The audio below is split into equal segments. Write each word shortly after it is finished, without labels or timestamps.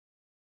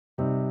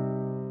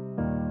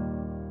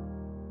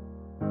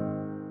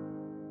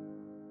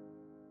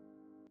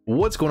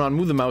What's going on?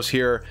 Move the Mouse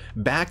here,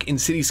 back in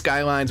City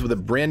Skylines with a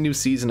brand new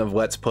season of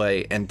Let's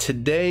Play, and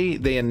today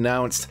they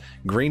announced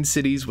Green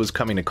Cities was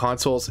coming to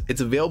consoles.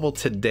 It's available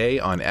today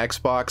on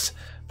Xbox,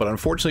 but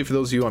unfortunately for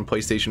those of you on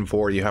PlayStation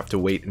 4, you have to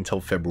wait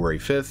until February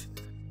 5th.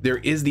 There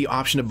is the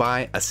option to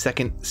buy a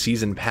second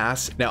season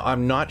pass. Now,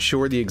 I'm not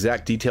sure the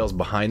exact details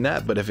behind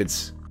that, but if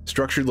it's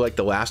structured like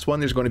the last one,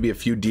 there's going to be a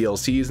few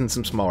DLCs and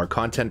some smaller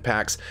content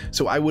packs,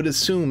 so I would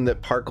assume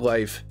that Park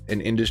Life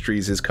and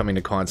Industries is coming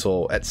to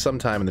console at some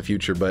time in the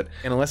future, but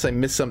unless I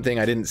missed something,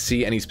 I didn't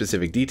see any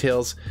specific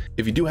details.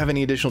 If you do have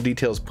any additional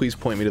details, please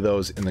point me to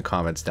those in the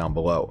comments down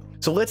below.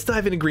 So let's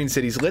dive into Green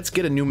Cities, let's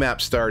get a new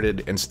map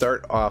started and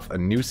start off a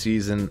new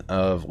season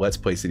of Let's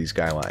Play City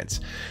Skylines.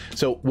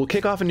 So we'll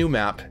kick off a new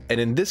map, and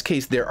in this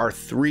case there are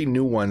 3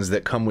 new ones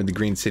that come with the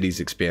Green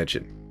Cities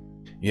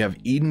expansion. You have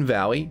Eden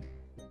Valley,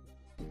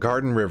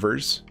 Garden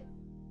Rivers,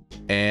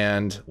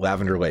 and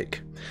Lavender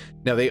Lake.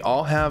 Now they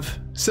all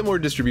have similar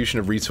distribution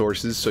of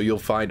resources, so you'll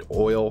find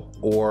oil,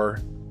 ore,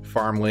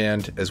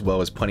 farmland, as well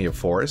as plenty of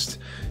forest,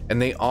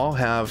 and they all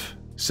have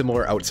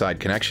similar outside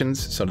connections,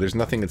 so there's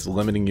nothing that's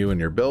limiting you in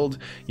your build.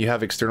 You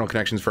have external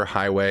connections for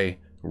highway,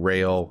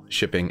 rail,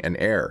 shipping, and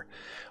air.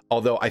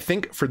 Although I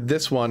think for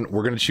this one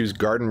we're going to choose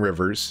Garden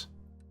Rivers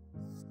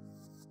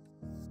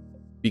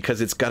because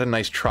it's got a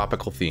nice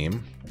tropical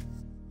theme.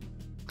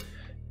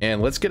 And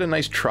let's get a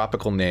nice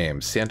tropical name.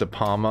 Santa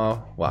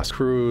Palma, Las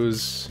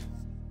Cruz,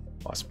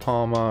 Las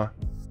Palma,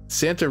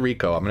 Santa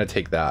Rico. I'm going to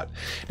take that.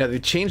 Now, they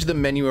changed the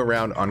menu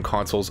around on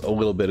consoles a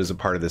little bit as a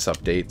part of this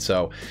update.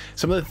 So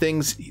some of the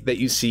things that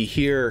you see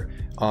here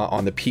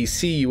on the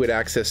PC, you would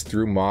access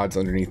through mods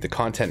underneath the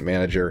content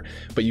manager,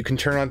 but you can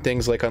turn on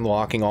things like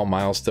unlocking all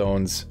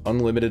milestones,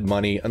 unlimited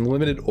money,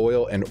 unlimited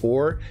oil and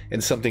ore,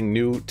 and something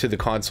new to the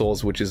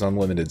consoles, which is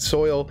unlimited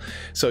soil.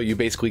 So you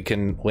basically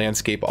can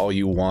landscape all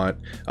you want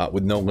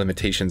with no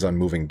limitations on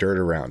moving dirt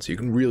around. So you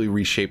can really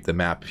reshape the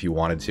map if you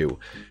wanted to.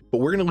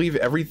 But we're going to leave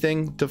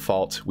everything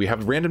default. We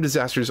have random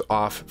disasters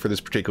off for this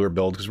particular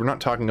build because we're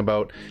not talking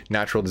about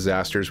natural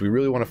disasters. We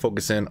really want to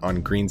focus in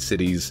on green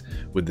cities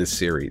with this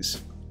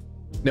series.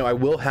 Now, I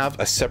will have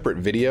a separate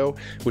video,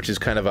 which is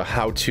kind of a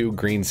how-to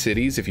green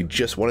cities, if you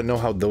just want to know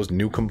how those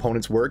new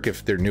components work,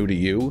 if they're new to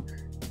you.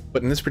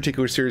 But in this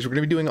particular series, we're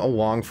going to be doing a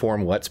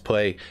long-form Let's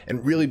Play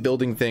and really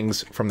building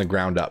things from the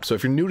ground up. So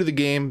if you're new to the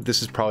game,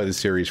 this is probably the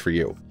series for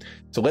you.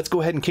 So let's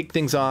go ahead and kick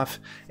things off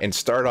and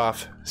start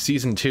off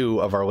Season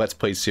 2 of our Let's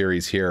Play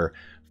series here,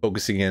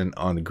 focusing in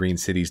on the Green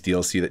Cities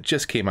DLC that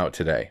just came out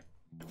today.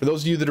 For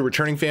those of you that are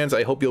returning fans,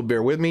 I hope you'll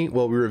bear with me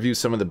while we review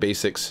some of the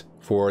basics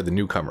for the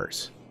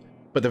newcomers.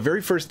 But the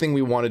very first thing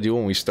we want to do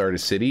when we start a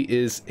city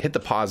is hit the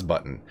pause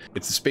button.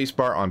 It's the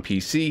spacebar on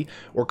PC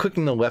or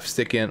clicking the left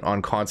stick in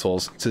on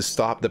consoles to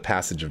stop the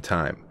passage of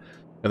time.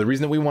 Now the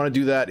reason that we want to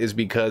do that is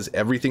because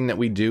everything that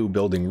we do,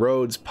 building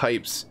roads,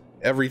 pipes,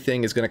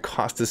 everything is going to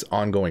cost us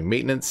ongoing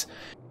maintenance.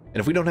 And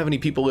if we don't have any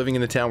people living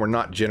in the town, we're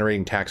not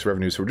generating tax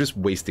revenue, so we're just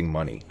wasting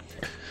money.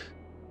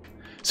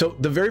 So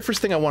the very first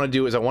thing I want to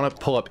do is I want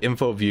to pull up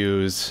info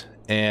views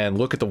and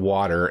look at the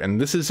water, and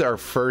this is our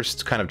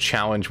first kind of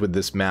challenge with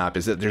this map,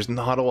 is that there's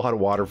not a lot of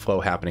water flow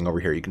happening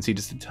over here. You can see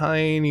just a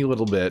tiny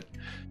little bit.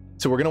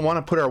 So we're going to want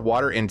to put our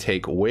water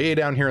intake way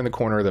down here in the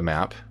corner of the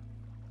map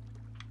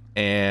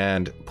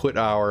and put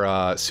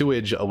our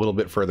sewage a little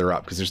bit further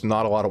up because there's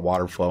not a lot of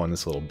water flow in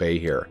this little bay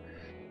here.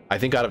 I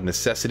think out of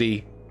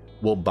necessity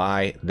we'll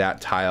buy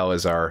that tile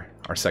as our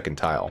second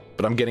tile,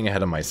 but I'm getting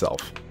ahead of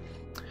myself.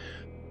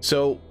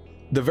 So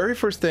the very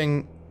first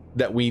thing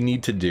that we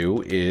need to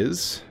do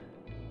is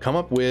come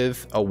up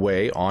with a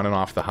way on and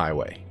off the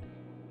highway.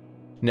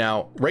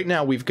 Now, right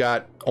now we've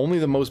got only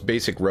the most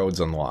basic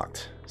roads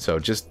unlocked. So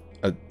just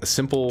a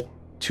simple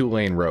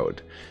 2-lane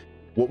road.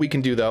 What we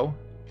can do though,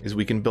 is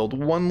we can build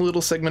one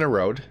little segment of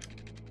road,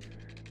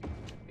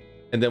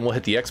 and then we'll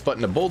hit the X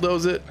button to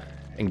bulldoze it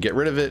and get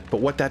rid of it.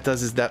 But what that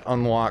does is that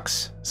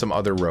unlocks some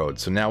other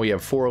roads. So now we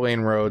have 4-lane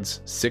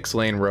roads,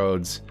 6-lane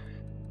roads,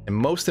 and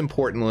most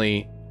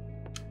importantly,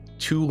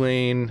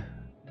 2-lane,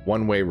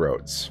 1-way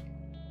roads.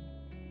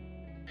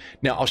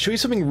 Now, I'll show you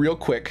something real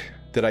quick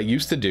that I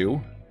used to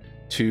do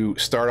to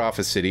start off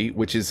a city,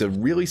 which is a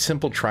really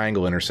simple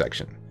triangle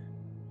intersection.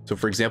 So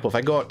for example, if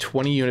I go out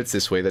 20 units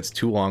this way, that's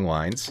 2 long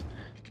lines,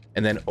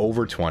 and then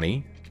over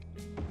 20,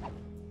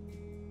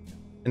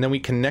 and then we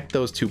connect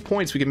those 2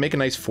 points, we can make a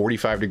nice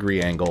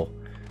 45-degree angle,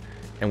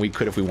 and we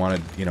could, if we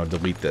wanted, you know,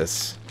 delete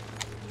this.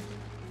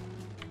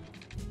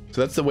 So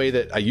that's the way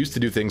that I used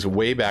to do things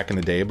way back in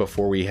the day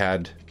before we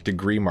had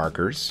degree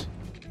markers.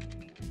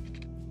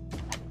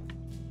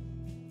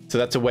 So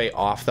that's a way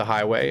off the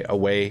highway, a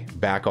way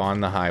back on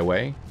the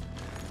highway.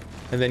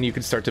 And then you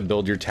can start to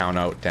build your town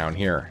out down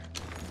here.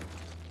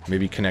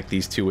 Maybe connect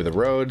these 2 with a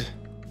road.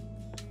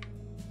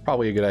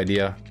 Probably a good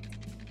idea.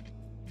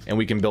 And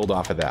we can build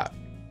off of that.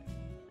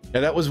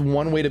 Now that was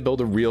one way to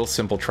build a real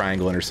simple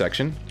triangle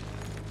intersection.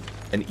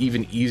 An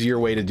even easier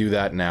way to do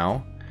that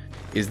now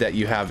is that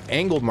you have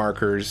angled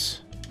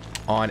markers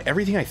on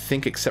everything, I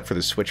think, except for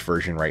the Switch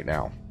version right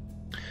now.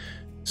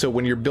 So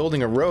when you're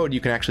building a road, you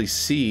can actually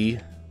see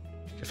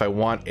if I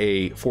want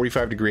a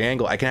 45-degree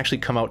angle, I can actually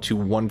come out to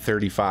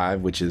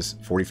 135, which is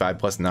 45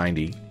 plus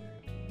 90,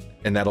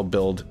 and that'll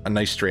build a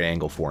nice straight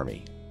angle for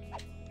me.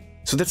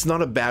 So that's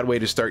not a bad way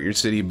to start your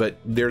city, but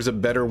there's a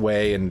better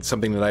way and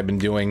something that I've been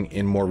doing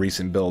in more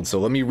recent builds. So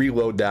let me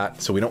reload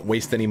that so we don't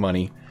waste any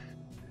money,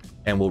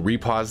 and we'll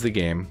repause the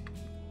game.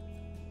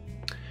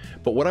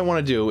 But what I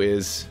want to do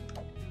is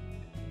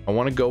I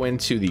want to go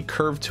into the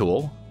curve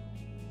tool.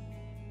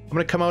 I'm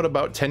going to come out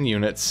about 10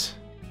 units,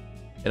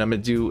 and I'm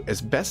going to do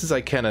as best as I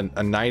can a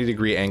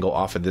 90-degree angle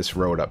off of this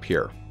road up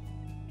here.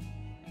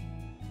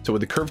 So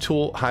with the curve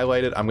tool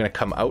highlighted, I'm going to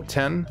come out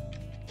 10,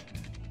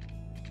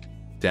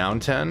 down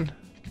 10,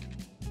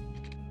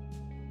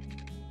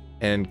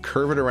 and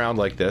curve it around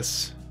like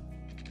this.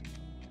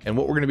 And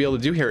what we're going to be able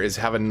to do here is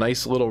have a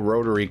nice little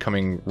rotary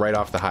coming right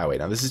off the highway.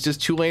 Now this is just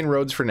 2-lane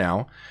roads for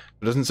now.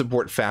 It doesn't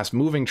support fast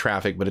moving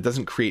traffic, but it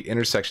doesn't create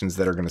intersections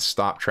that are going to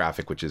stop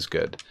traffic, which is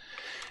good.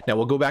 Now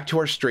we'll go back to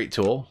our straight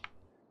tool,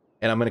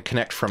 and I'm going to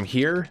connect from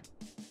here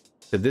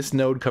to this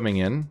node coming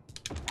in. And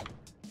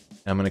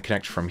I'm going to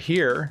connect from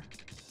here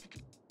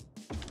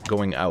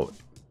going out.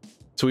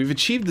 So we've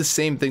achieved the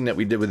same thing that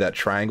we did with that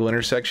triangle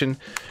intersection,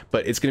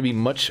 but it's going to be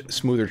much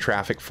smoother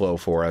traffic flow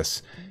for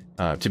us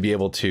to be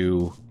able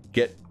to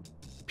get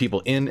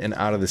people in and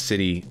out of the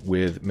city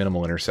with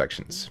minimal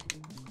intersections.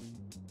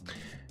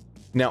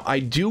 Now, I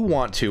do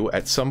want to,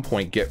 at some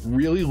point, get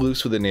really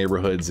loose with the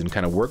neighborhoods and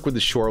kind of work with the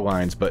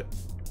shorelines, but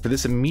for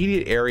this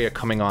immediate area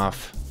coming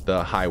off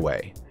the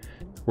highway,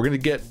 we're going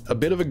to get a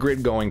bit of a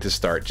grid going to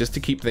start, just to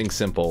keep things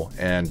simple,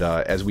 and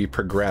as we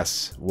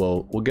progress,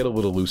 we'll get a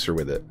little looser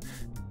with it.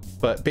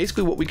 But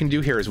basically what we can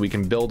do here is we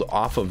can build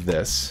off of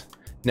this.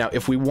 Now,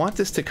 if we want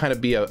this to kind of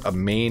be a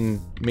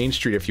main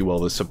street, if you will,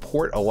 to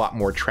support a lot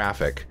more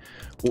traffic,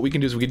 what we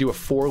can do is we can do a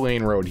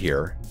 4-lane road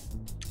here.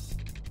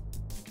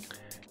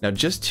 Now,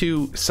 just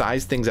to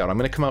size things out, I'm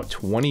going to come out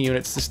 20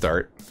 units to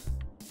start.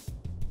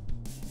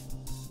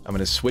 I'm going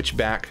to switch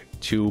back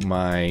to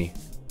my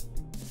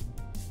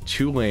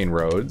 2-lane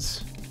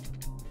roads.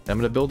 I'm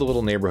going to build a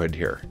little neighborhood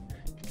here.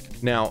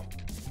 Now,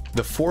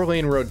 the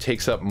 4-lane road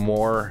takes up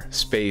more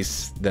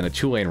space than a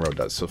 2-lane road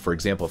does. So, for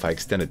example, if I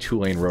extend a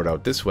 2-lane road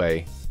out this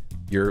way,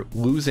 you're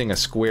losing a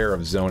square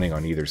of zoning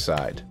on either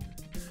side.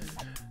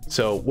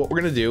 So what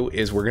we're going to do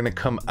is we're going to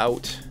come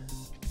out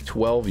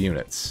 12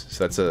 units.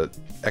 So that's a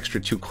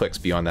extra 2 clicks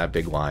beyond that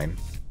big line.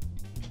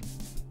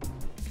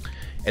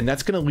 And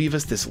that's going to leave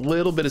us this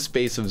little bit of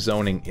space of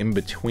zoning in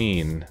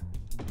between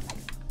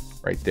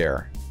right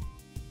there.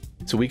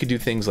 So we could do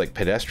things like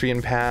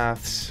pedestrian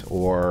paths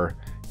or,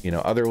 you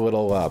know, other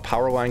little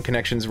power line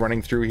connections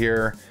running through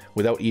here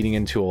without eating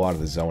into a lot of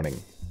the zoning.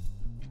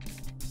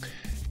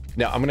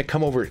 Now I'm going to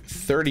come over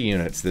 30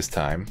 units this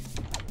time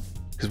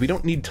because we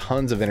don't need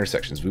tons of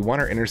intersections. We want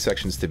our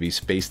intersections to be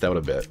spaced out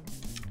a bit.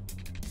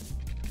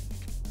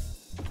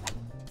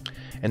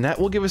 And that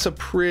will give us a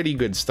pretty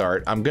good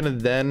start. I'm going to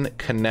then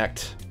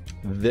connect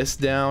this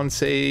down,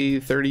 say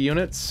 30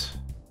 units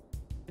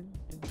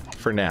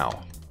for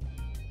now.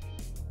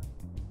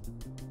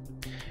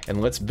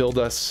 And let's build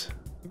us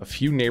a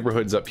few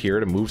neighborhoods up here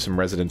to move some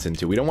residents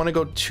into. We don't want to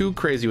go too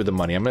crazy with the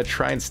money. I'm going to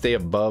try and stay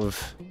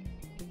above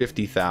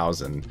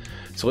 50,000.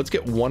 So let's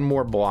get one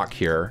more block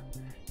here.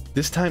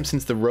 This time,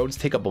 since the roads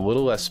take up a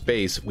little less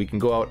space, we can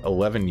go out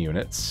 11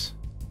 units.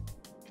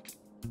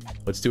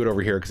 Let's do it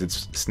over here because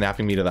it's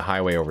snapping me to the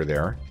highway over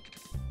there.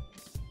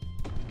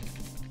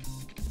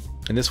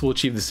 And this will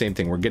achieve the same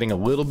thing. We're getting a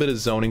little bit of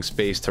zoning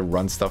space to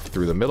run stuff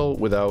through the middle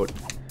without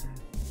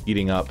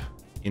eating up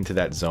into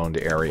that zoned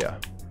area.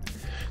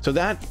 So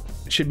that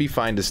should be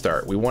fine to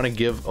start. We want to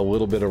give a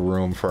little bit of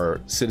room for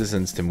our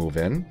citizens to move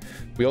in.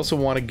 We also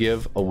want to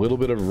give a little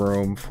bit of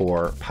room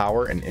for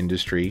power and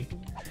industry.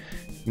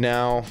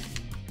 Now,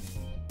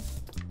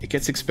 it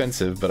gets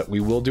expensive, but we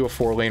will do a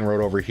 4-lane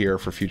road over here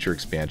for future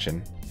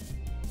expansion.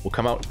 We'll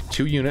come out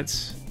 2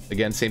 units.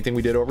 Again, same thing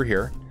we did over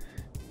here.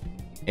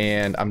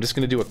 And I'm just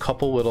going to do a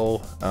couple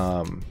little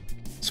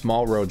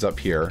small roads up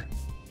here.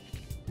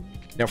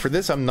 Now for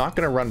this, I'm not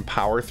going to run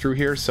power through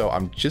here, so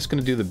I'm just going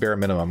to do the bare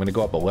minimum. I'm going to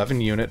go up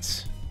 11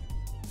 units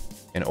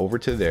and over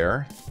to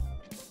there.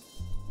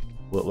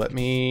 Will it let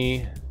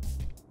me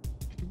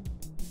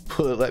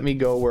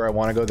go where I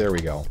want to go? There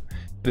we go.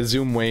 To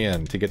zoom way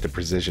in to get the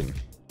precision.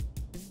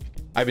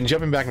 I've been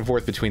jumping back and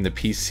forth between the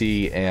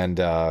PC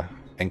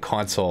and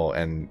console,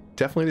 and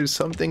definitely there's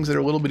some things that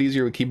are a little bit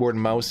easier with keyboard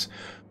and mouse.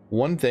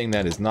 One thing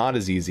that is not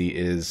as easy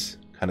is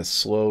kind of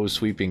slow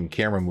sweeping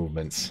camera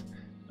movements.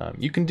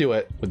 You can do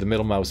it with the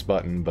middle mouse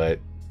button, but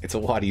it's a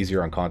lot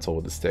easier on console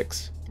with the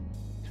sticks.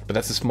 But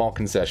that's a small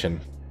concession.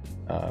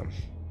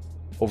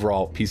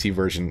 Overall, PC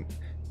version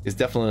is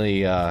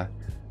definitely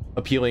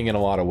appealing in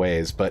a lot of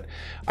ways, but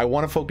I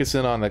want to focus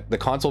in on the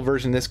console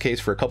version in this case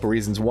for a couple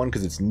reasons. One,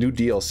 because it's new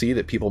DLC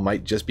that people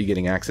might just be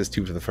getting access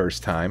to for the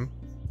first time.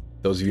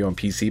 Those of you on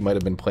PC might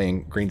have been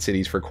playing Green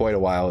Cities for quite a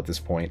while at this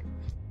point.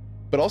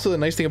 But also the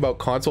nice thing about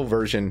console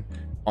version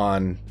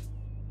on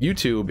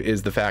YouTube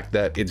is the fact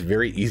that it's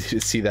very easy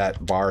to see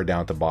that bar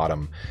down at the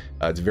bottom.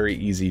 It's very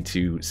easy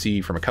to see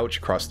from a couch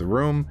across the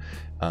room,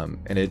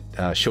 and it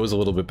shows a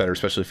little bit better,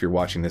 especially if you're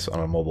watching this on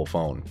a mobile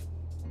phone.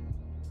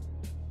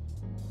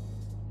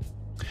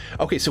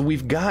 Okay, so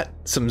we've got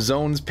some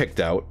zones picked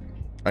out.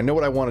 I know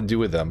what I want to do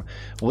with them.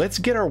 Let's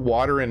get our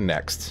water in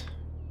next.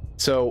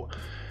 So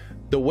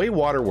the way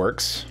water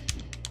works,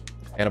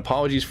 and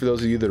apologies for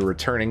those of you that are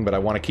returning, but I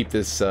want to keep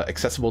this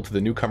accessible to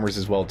the newcomers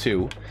as well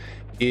too,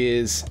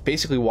 is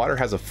basically water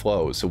has a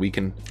flow. So we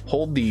can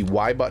hold the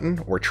Y button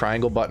or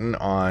triangle button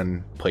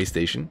on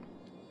PlayStation,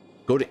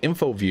 go to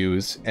info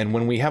views, and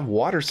when we have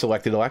water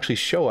selected, it'll actually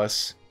show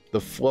us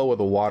the flow of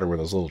the water with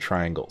those little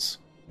triangles.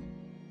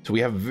 So we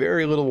have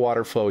very little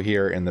water flow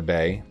here in the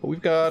bay, but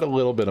we've got a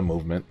little bit of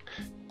movement.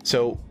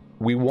 So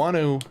we want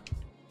to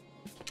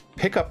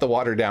pick up the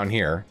water down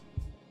here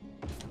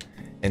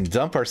and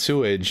dump our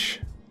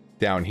sewage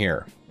down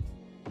here.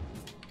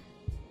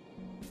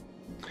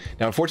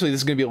 Now, unfortunately, this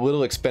is going to be a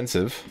little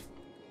expensive.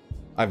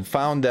 I've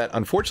found that,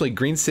 unfortunately,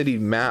 Green City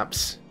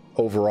maps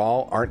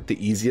overall aren't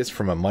the easiest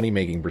from a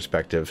money-making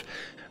perspective.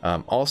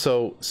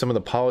 Also, some of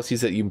the policies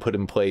that you can put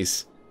in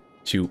place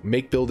to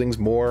make buildings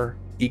more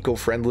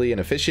eco-friendly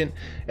and efficient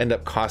end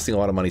up costing a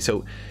lot of money.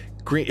 So,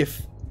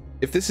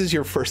 if this is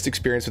your first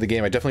experience with the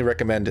game, I definitely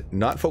recommend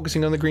not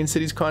focusing on the Green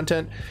Cities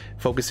content,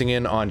 focusing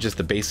in on just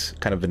the base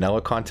kind of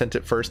vanilla content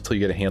at first till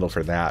you get a handle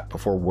for that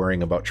before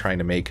worrying about trying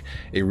to make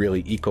a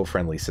really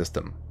eco-friendly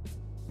system.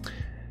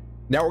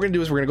 Now what we're going to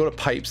do is we're going to go to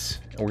pipes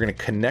and we're going to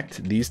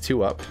connect these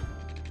two up.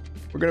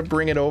 We're going to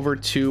bring it over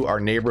to our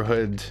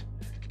neighborhood,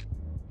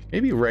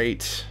 maybe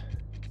right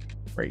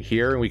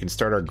here, and we can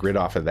start our grid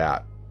off of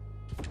that.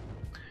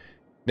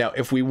 Now,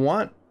 if we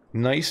want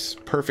nice,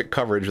 perfect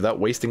coverage without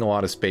wasting a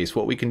lot of space,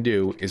 what we can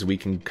do is we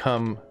can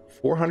come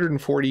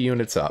 440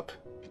 units up.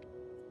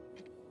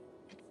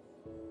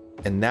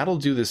 And that'll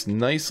do this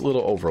nice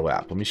little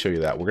overlap. Let me show you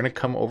that. We're going to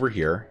come over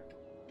here.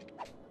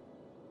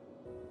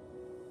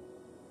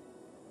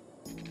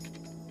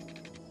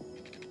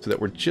 So that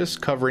we're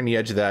just covering the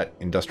edge of that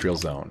industrial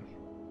zone.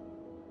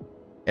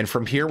 And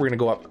from here, we're going to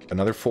go up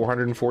another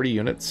 440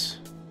 units.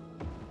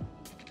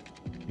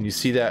 And you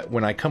see that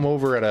when I come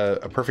over at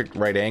a perfect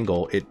right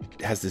angle, it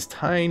has this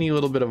tiny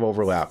little bit of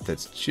overlap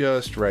that's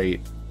just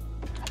right.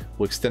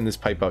 We'll extend this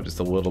pipe out just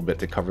a little bit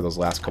to cover those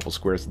last couple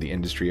squares of the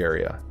industry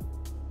area.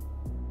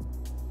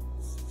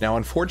 Now,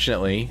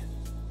 unfortunately,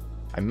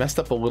 I messed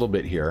up a little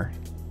bit here.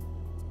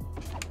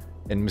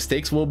 And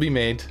mistakes will be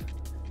made.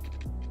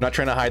 I'm not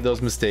trying to hide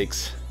those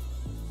mistakes.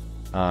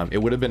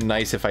 It would have been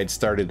nice if I'd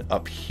started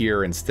up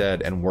here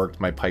instead and worked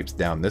my pipes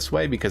down this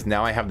way, because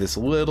now I have this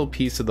little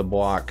piece of the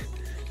block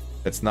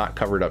that's not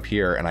covered up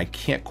here, and I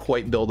can't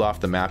quite build off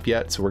the map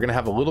yet. So we're going to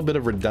have a little bit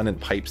of redundant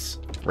pipes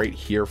right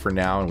here for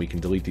now, and we can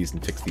delete these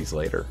and fix these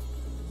later.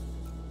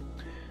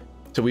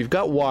 So we've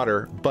got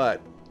water,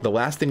 but the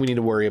last thing we need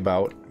to worry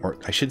about, or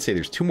I should say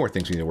there's two more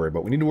things we need to worry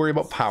about. We need to worry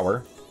about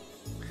power,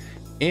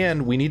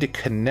 and we need to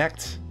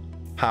connect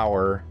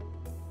power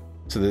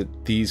so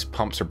that these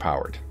pumps are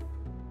powered.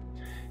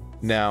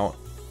 Now,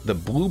 the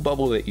blue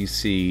bubble that you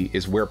see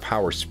is where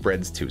power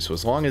spreads to. So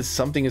as long as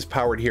something is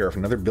powered here, if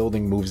another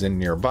building moves in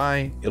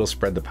nearby, it'll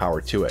spread the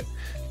power to it.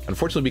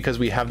 Unfortunately, because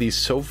we have these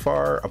so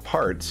far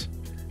apart,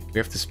 we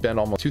have to spend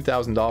almost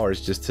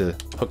 $2,000 just to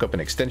hook up an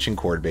extension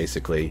cord,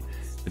 basically,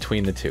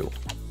 between the two.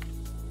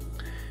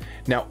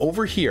 Now,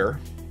 over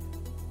here,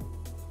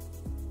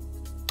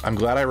 I'm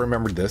glad I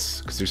remembered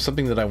this, because there's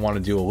something that I want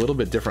to do a little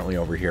bit differently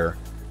over here.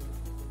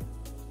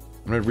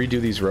 I'm going to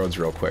redo these roads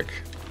real quick.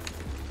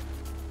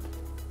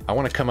 I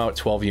want to come out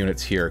 12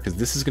 units here, because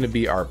this is going to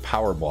be our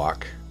power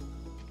block.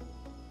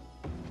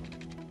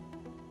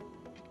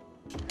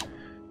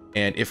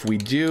 And if we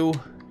do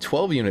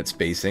 12 unit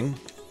spacing,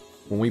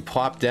 when we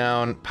plop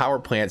down power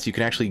plants, you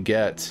can actually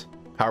get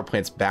power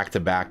plants back to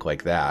back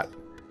like that.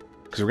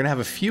 Because we're going to have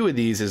a few of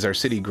these as our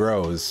city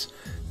grows.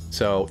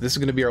 So this is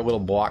going to be our little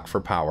block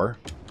for power.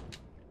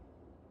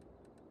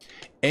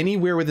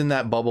 Anywhere within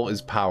that bubble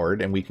is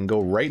powered, and we can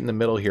go right in the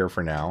middle here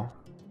for now.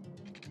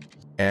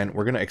 And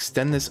we're going to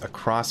extend this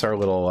across our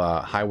little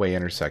highway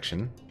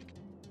intersection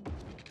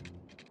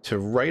to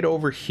right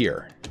over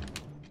here.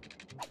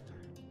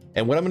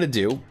 And what I'm going to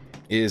do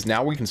is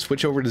now we can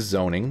switch over to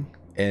zoning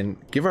and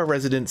give our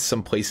residents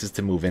some places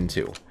to move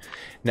into.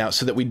 Now,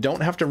 so that we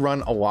don't have to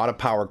run a lot of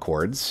power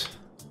cords.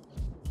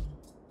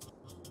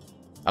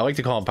 I like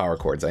to call them power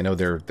cords. I know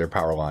they're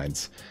power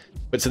lines.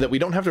 But so that we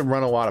don't have to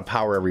run a lot of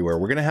power everywhere,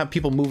 we're going to have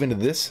people move into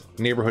this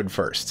neighborhood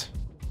first.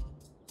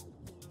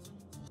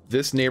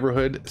 This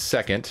neighborhood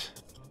second.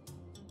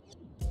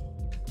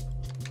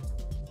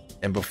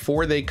 And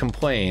before they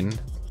complain,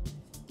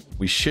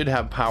 we should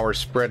have power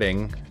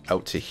spreading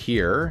out to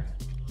here.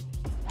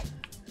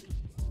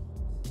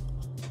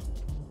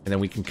 And then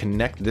we can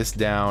connect this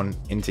down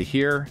into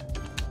here.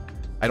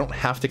 I don't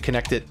have to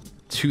connect it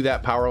to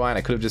that power line.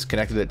 I could have just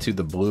connected it to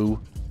the blue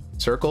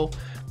circle,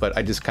 but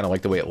I just kind of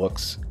like the way it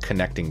looks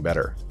connecting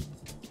better.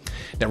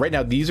 Now, right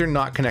now, these are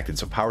not connected,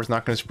 so power's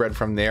not going to spread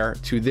from there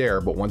to there,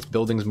 but once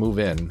buildings move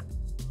in,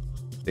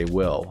 They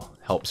will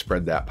help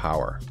spread that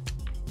power.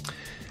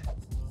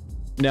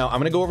 Now, I'm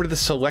going to go over to the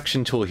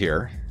selection tool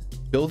here.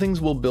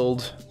 Buildings will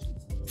build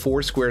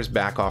 4 squares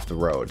back off the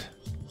road.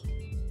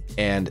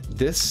 And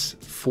this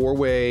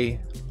 4-lane,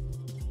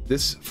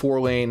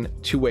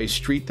 2-way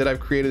street that I've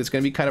created is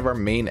going to be kind of our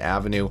main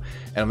avenue.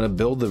 And I'm going to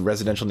build the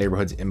residential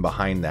neighborhoods in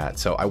behind that.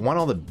 So I want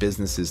all the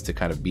businesses to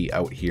kind of be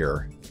out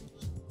here.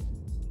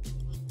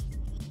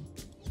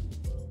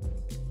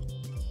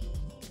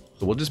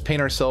 So we'll just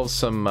paint ourselves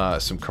some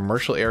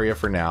commercial area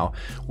for now.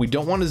 We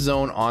don't want to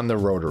zone on the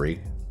rotary.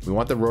 We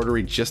want the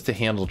rotary just to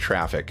handle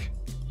traffic.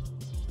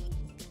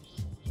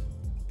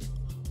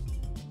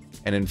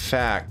 And in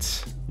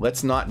fact,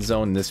 let's not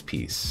zone this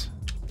piece,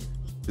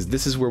 because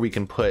this is where we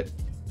can put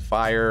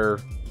fire,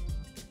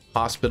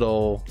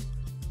 hospital,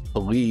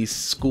 police,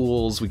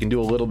 schools. We can do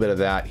a little bit of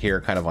that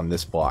here kind of on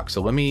this block.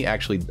 So let me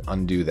actually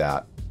undo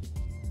that.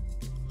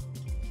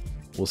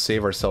 We'll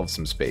save ourselves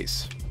some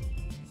space.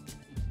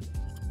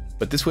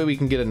 But this way we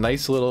can get a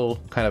nice little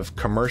kind of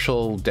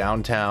commercial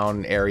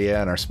downtown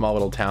area in our small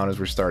little town as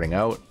we're starting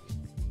out.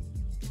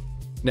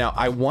 Now,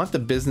 I want the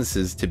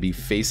businesses to be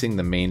facing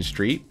the main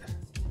street.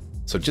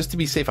 So just to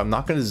be safe, I'm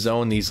not going to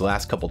zone these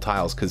last couple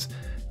tiles because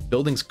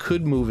buildings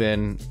could move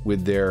in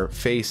with their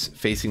face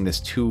facing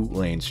this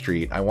 2-lane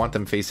street. I want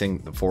them facing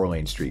the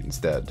 4-lane street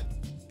instead.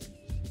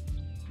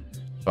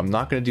 So I'm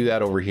not going to do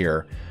that over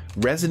here.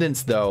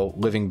 Residents, though,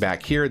 living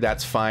back here,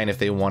 that's fine. If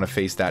they want to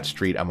face that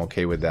street, I'm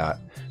okay with that.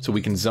 So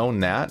we can zone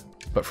that.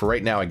 But for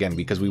right now, again,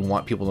 because we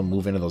want people to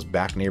move into those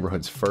back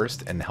neighborhoods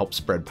first and help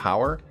spread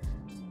power,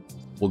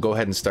 we'll go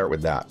ahead and start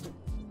with that.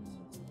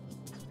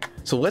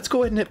 So let's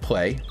go ahead and hit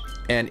play.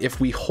 And if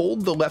we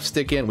hold the left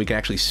stick in, we can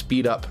actually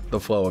speed up the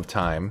flow of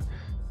time.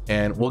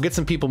 And we'll get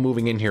some people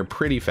moving in here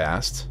pretty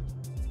fast.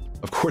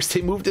 Of course,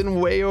 they moved in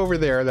way over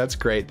there. That's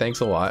great. Thanks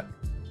a lot.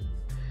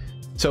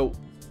 So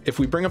if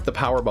we bring up the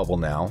power bubble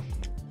now,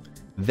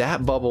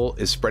 that bubble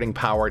is spreading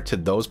power to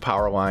those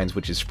power lines,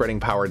 which is spreading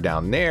power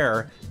down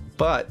there.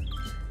 But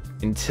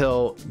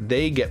until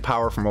they get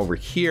power from over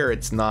here,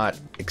 it's not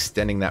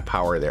extending that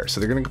power there. So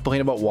they're going to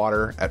complain about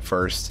water at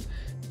first.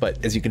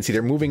 But as you can see,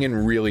 they're moving in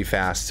really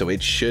fast, so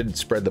it should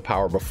spread the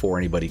power before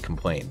anybody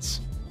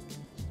complains.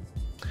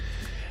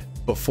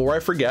 Before I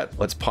forget,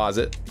 let's pause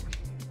it.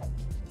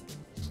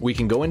 We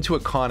can go into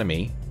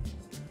economy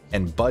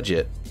and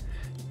budget,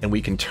 and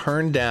we can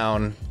turn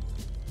down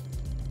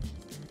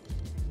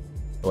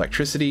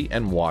electricity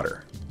and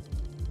water.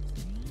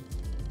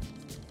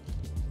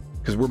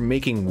 Because we're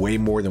making way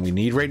more than we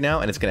need right now,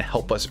 and it's going to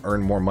help us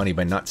earn more money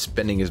by not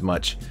spending as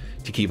much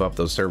to keep up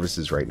those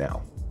services right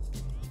now.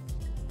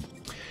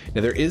 Now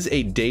there is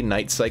a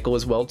day-night cycle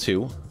as well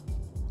too.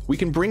 We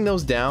can bring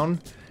those down,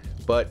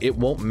 but it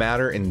won't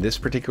matter in this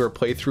particular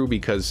playthrough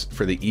because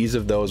for the ease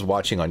of those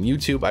watching on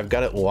YouTube, I've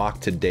got it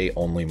locked to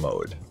day-only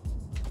mode.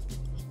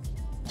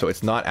 So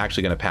it's not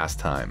actually going to pass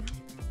time.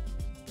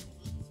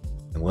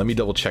 And let me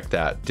double check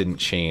that didn't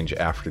change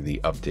after the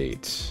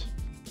update.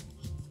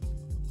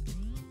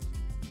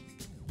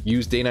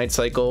 Use day-night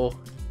cycle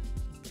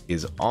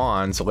is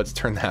on, so let's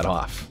turn that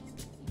off.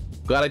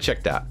 Glad I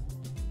checked that.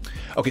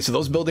 Okay, so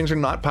those buildings are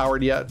not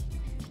powered yet.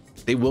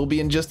 They will be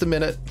in just a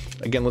minute.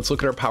 Again, let's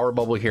look at our power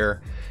bubble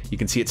here. You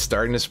can see it's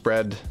starting to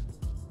spread.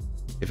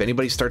 If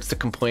anybody starts to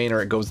complain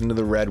or it goes into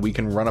the red, we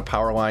can run a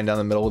power line down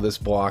the middle of this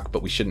block,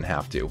 but we shouldn't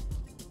have to.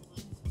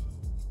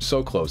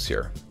 So close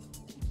here.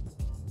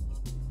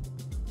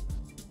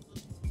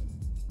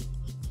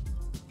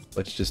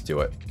 Let's just do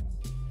it.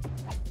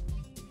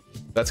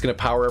 That's going to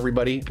power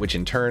everybody, which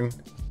in turn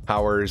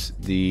powers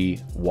the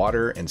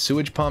water and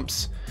sewage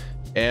pumps.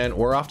 And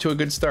we're off to a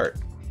good start.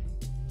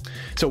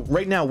 So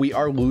right now we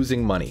are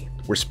losing money.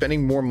 We're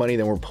spending more money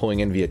than we're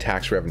pulling in via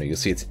tax revenue. You'll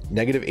see it's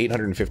negative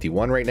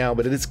 851 right now,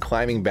 but it is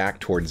climbing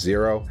back towards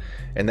 0,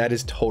 and that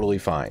is totally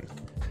fine.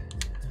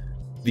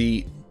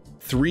 The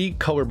 3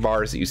 color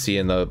bars that you see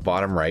in the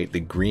bottom right, the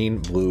green,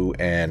 blue,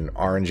 and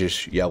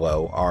orangish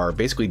yellow, are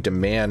basically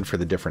demand for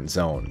the different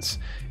zones.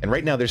 And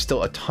right now there's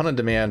still a ton of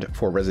demand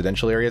for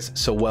residential areas,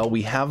 so while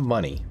we have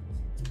money,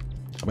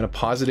 I'm going to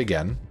pause it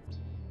again.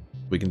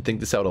 We can think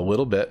this out a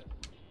little bit.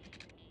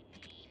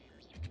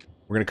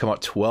 We're going to come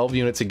out 12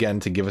 units again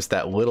to give us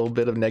that little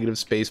bit of negative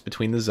space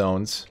between the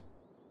zones.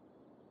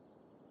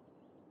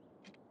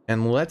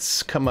 And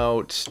let's come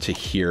out to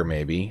here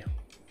maybe.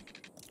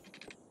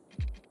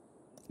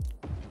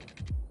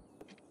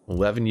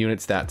 11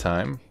 units that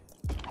time.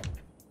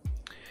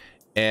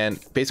 And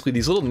basically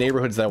these little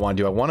neighborhoods that I want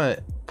to do, I want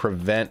to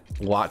prevent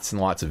lots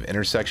and lots of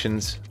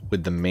intersections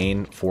with the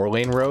main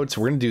 4-lane road. So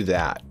we're going to do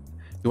that.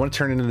 If you want to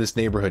turn into this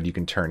neighborhood, you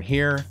can turn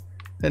here,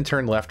 then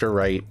turn left or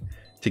right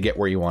to get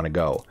where you want to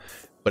go.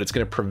 But it's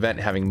going to prevent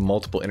having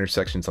multiple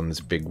intersections on this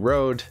big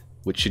road,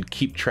 which should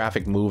keep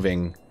traffic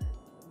moving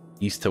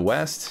east to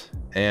west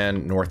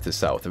and north to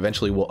south.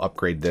 Eventually we'll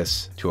upgrade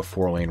this to a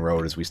 4-lane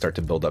road as we start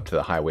to build up to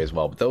the highway as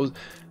well. But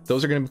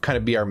those are going to kind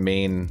of be our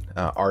main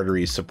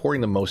arteries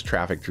supporting the most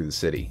traffic through the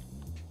city.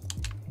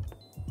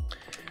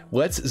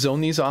 Let's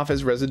zone these off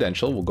as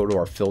residential. We'll go to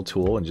our fill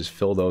tool and just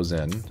fill those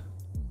in.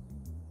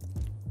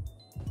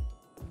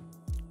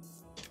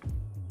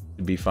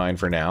 Should be fine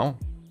for now.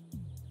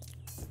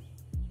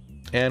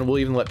 And we'll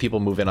even let people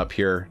move in up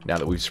here now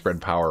that we've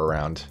spread power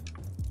around.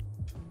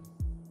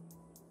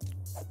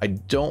 I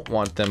don't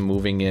want them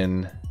moving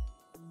in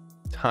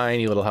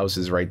tiny little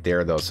houses right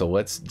there though, so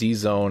let's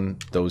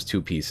dezone those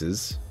two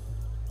pieces.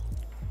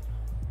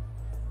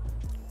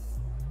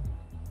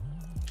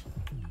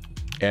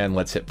 And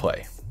let's hit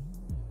play.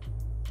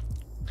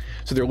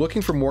 So they're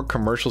looking for more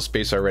commercial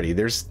space already.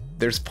 There's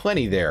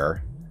plenty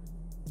there,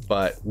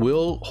 but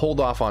we'll hold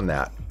off on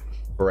that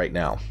for right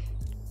now.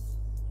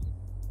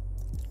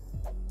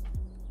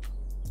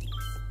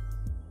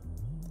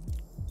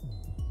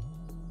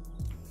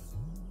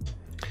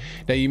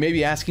 Now you may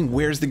be asking,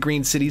 where's the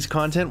Green Cities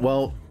content?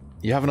 Well,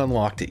 you haven't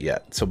unlocked it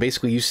yet. So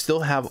basically you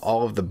still have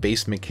all of the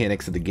base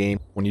mechanics of the game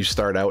when you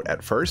start out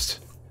at first,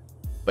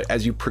 but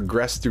as you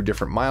progress through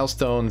different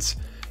milestones,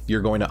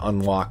 you're going to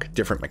unlock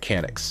different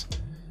mechanics.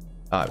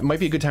 It might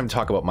be a good time to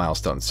talk about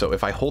milestones. So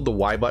if I hold the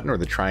Y button or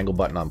the triangle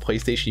button on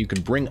PlayStation, you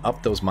can bring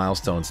up those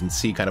milestones and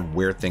see kind of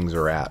where things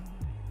are at.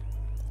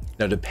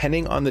 Now,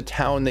 depending on the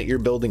town that you're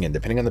building in,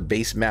 depending on the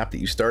base map that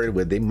you started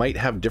with, they might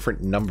have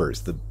different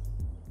numbers. The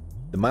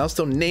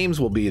milestone names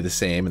will be the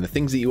same and the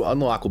things that you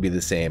unlock will be the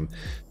same.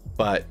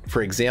 But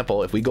for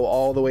example, if we go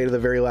all the way to the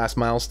very last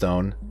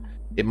milestone,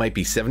 it might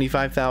be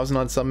 75,000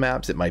 on some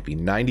maps, it might be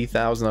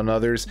 90,000 on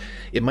others,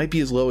 it might be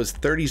as low as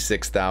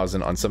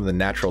 36,000 on some of the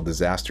natural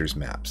disasters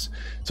maps.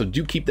 So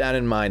do keep that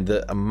in mind.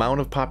 The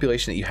amount of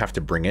population that you have to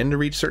bring in to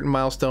reach certain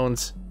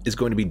milestones is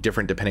going to be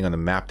different depending on the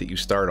map that you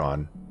start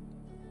on,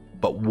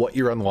 but what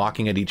you're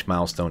unlocking at each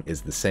milestone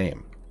is the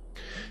same.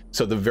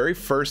 So the very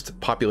first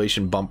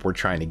population bump we're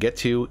trying to get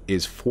to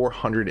is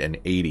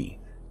 480.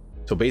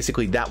 So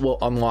basically that will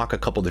unlock a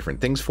couple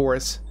different things for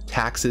us: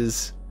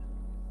 taxes,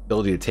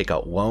 ability to take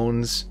out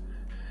loans,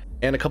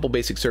 and a couple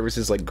basic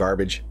services like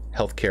garbage,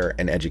 healthcare,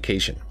 and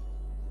education.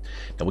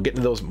 Now we'll get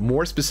into those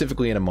more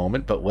specifically in a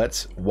moment, but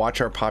let's watch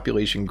our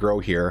population grow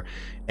here.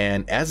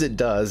 And as it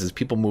does, as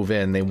people move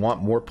in, they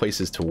want more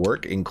places to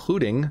work,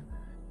 including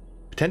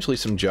potentially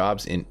some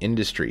jobs in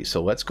industry.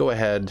 So let's go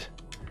ahead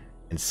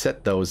and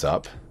set those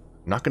up.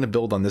 I'm not going to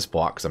build on this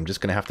block because I'm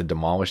just going to have to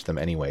demolish them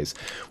anyways.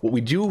 What we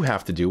do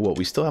have to do, while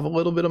we still have a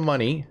little bit of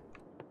money,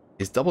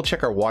 is double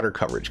check our water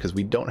coverage, because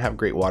we don't have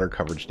great water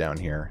coverage down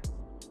here.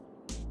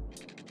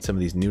 Some of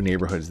these new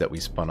neighborhoods that we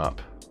spun up.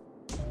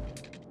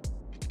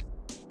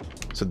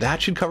 So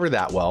that should cover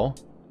that well.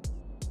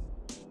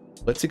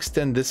 Let's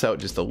extend this out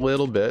just a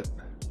little bit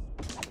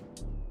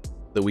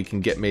so that we can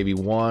get maybe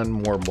one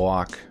more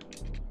block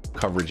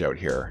coverage out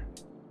here.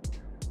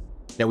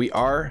 Now we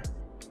are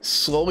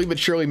slowly but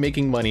surely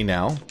making money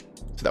now,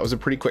 so that was a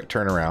pretty quick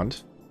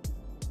turnaround.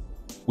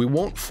 We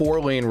won't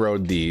 4-lane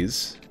road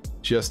these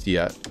just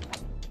yet.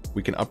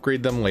 We can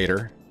upgrade them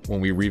later when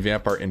we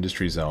revamp our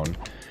industry zone,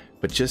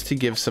 but just to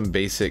give some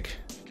basic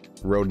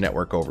road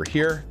network over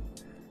here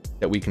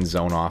that we can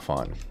zone off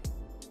on.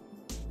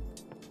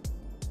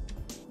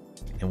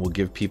 And we'll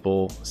give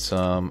people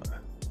some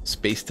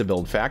space to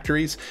build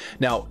factories.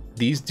 Now,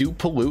 these do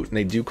pollute and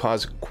they do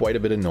cause quite a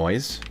bit of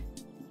noise.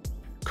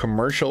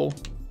 Commercial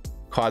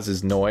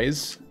causes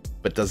noise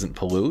but doesn't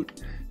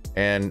pollute,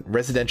 and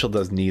residential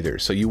does neither.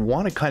 So you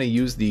want to kind of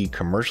use the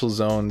commercial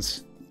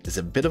zones as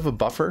a bit of a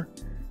buffer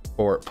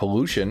for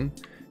pollution,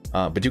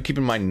 but do keep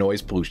in mind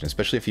noise pollution,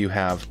 especially if you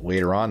have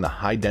later on the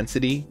high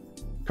density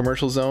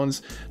commercial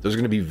zones. Those are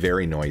going to be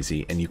very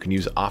noisy, and you can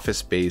use office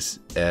space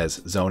as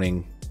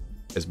zoning,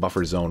 as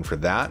buffer zone for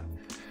that.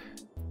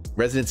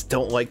 Residents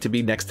don't like to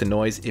be next to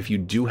noise. If you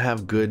do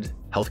have good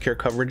healthcare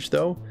coverage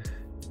though,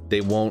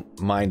 they won't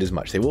mind as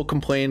much. They will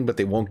complain, but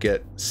they won't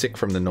get sick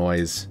from the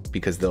noise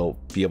because they'll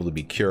be able to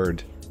be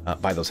cured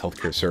by those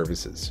healthcare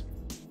services.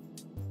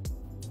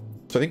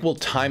 So I think we'll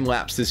time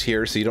lapse this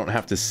here so you don't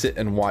have to sit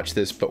and watch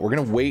this, but we're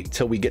gonna wait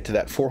till we get to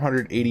that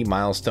 480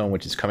 milestone,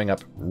 which is coming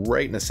up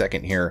right in a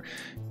second here.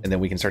 And then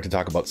we can start to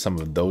talk about some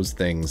of those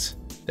things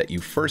that you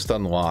first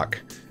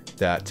unlock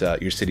that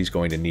your city's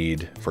going to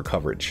need for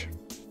coverage.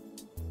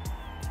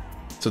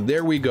 So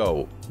there we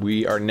go.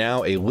 We are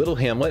now a little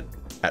hamlet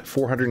at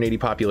 480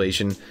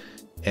 population.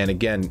 And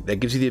again, that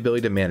gives you the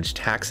ability to manage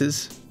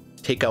taxes,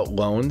 take out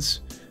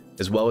loans,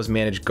 as well as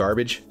manage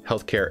garbage,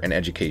 healthcare, and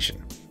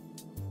education.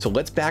 So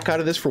let's back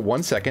out of this for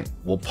 1 second.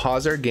 We'll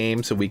pause our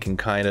game so we can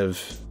kind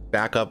of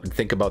back up and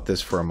think about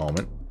this for a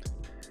moment.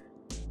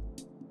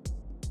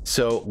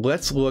 So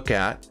let's look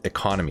at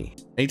economy.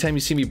 Anytime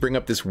you see me bring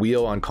up this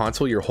wheel on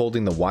console, you're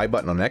holding the Y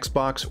button on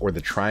Xbox or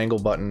the triangle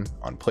button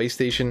on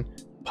PlayStation.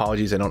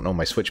 Apologies, I don't know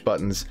my switch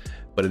buttons,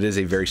 but it is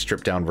a very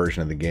stripped down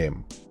version of the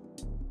game.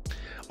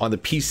 On the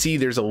PC,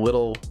 there's a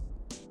little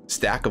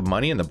stack of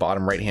money in the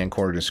bottom right hand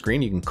corner of the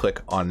screen. You can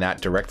click on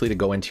that directly to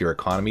go into your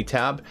economy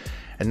tab.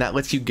 And that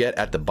lets you get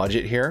at the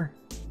budget here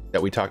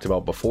that we talked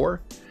about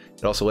before.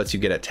 It also lets you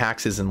get at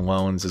taxes and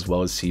loans, as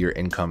well as see your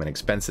income and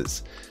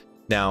expenses.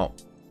 Now,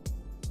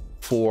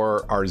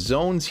 for our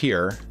zones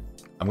here,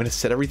 I'm going to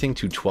set everything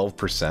to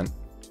 12%.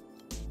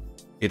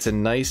 It's a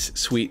nice,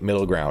 sweet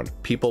middle ground.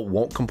 People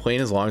won't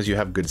complain as long as you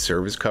have good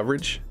service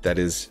coverage. That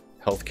is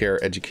healthcare,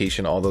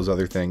 education, all those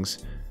other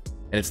things.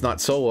 and it's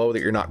not so low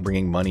that you're not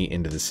bringing money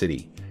into the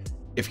city.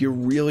 If you're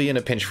really in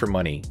a pinch for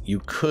money,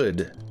 you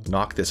could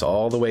knock this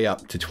all the way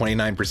up to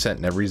 29%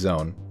 in every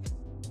zone.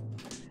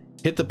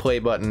 Hit the play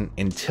button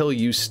until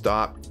you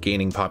stop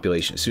gaining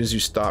population. As soon as you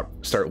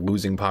start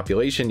losing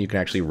population, you can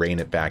actually rein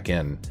it back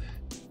in.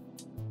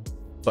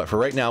 But for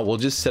right now, we'll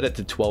just set it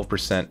to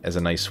 12% as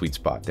a nice sweet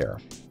spot there.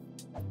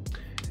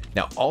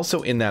 Now,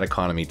 also in that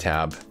economy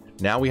tab,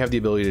 now we have the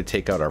ability to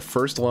take out our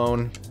first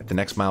loan. At the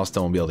next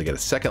milestone, we'll be able to get a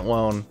second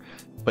loan.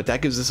 But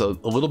that gives us a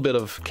little bit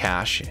of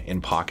cash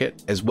in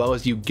pocket, as well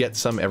as you get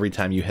some every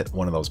time you hit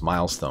one of those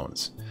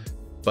milestones.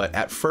 But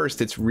at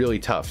first, it's really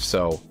tough.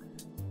 So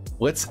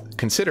let's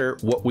consider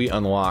what we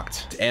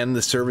unlocked and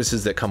the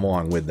services that come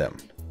along with them.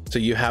 So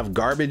you have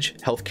garbage,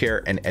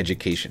 healthcare, and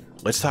education.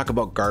 Let's talk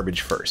about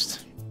garbage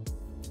first.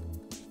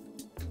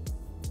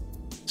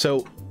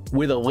 So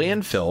with a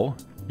landfill,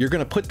 you're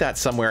going to put that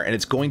somewhere and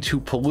it's going to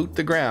pollute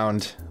the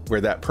ground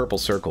where that purple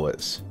circle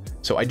is.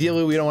 So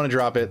ideally, we don't want to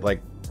drop it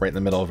like right in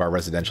the middle of our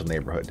residential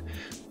neighborhood.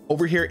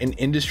 Over here, an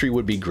industry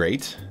would be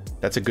great.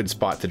 That's a good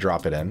spot to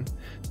drop it in.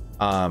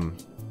 And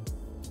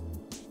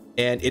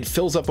it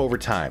fills up over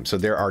time. So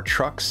there are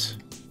trucks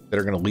that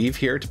are going to leave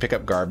here to pick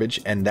up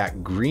garbage, and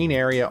that green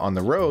area on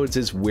the roads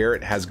is where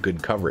it has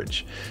good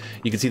coverage.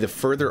 You can see the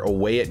further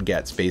away it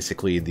gets,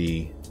 basically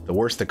the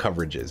worse the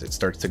coverage is. It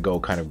starts to go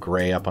kind of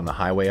gray up on the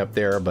highway up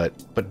there,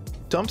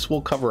 but dumps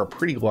will cover a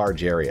pretty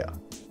large area.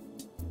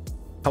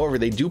 However,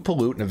 they do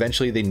pollute, and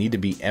eventually they need to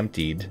be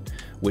emptied,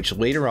 which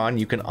later on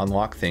you can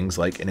unlock things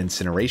like an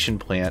incineration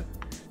plant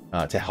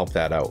to help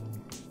that out.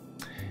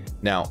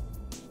 Now,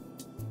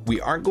 we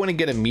aren't going to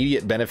get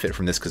immediate benefit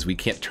from this because we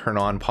can't turn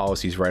on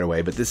policies right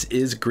away, but this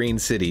is green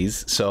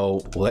cities,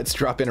 so let's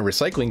drop in a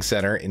recycling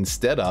center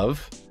instead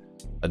of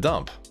a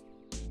dump.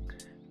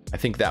 I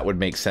think that would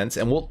make sense,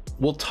 and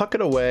we'll tuck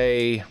it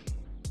away.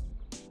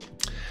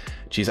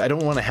 Geez, I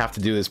don't want to have to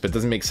do this, but it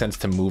doesn't make sense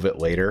to move it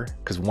later,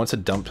 because once a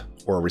dump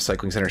or a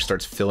recycling center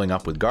starts filling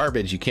up with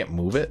garbage, you can't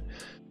move it.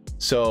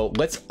 So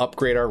let's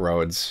upgrade our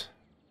roads,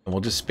 and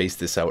we'll just space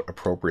this out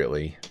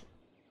appropriately.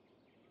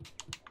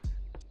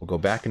 We'll go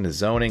back into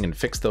zoning and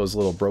fix those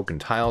little broken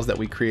tiles that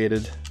we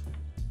created.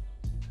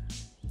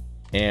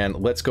 And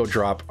let's go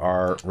drop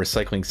our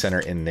recycling center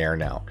in there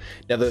now.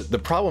 Now, the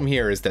problem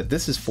here is that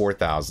this is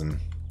 4,000.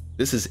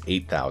 This is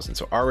 8,000.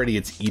 So already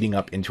it's eating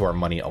up into our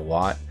money a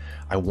lot.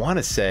 I want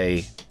to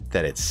say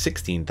that it's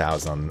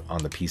 16,000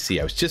 on the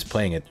PC. I was just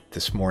playing it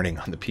this morning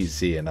on the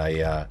PC, and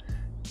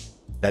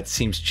that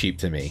seems cheap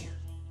to me.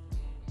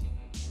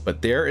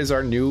 But there is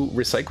our new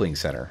recycling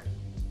center.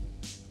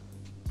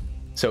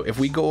 So if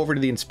we go over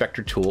to the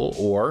inspector tool,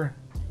 or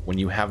when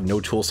you have no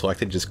tool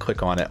selected, just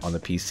click on it on the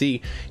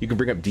PC, you can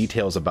bring up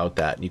details about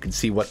that. And you can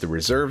see what the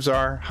reserves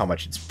are, how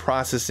much it's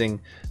processing,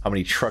 how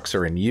many trucks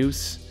are in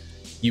use.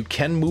 You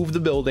can move the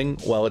building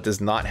while it does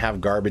not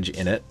have garbage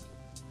in it.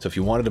 So if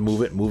you wanted to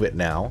move it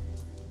now.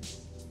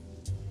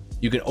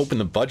 You can open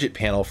the budget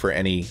panel for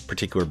any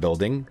particular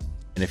building.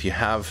 And if you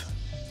have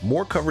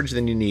more coverage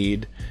than you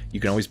need, you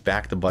can always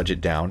back the budget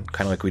down,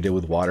 kind of like we did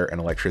with water and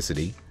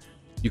electricity.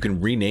 You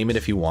can rename it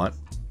if you want.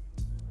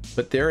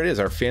 But there it is,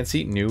 our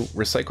fancy new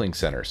recycling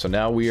center. So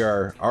now we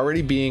are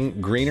already being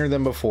greener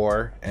than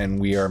before, and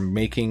we are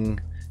making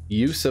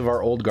use of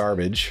our old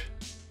garbage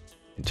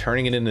and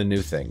turning it into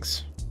new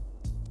things.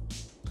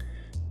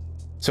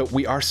 So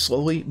we are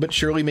slowly but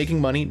surely making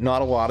money,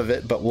 not a lot of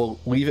it, but we'll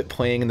leave it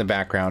playing in the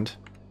background.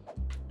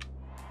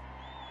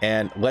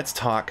 And let's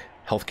talk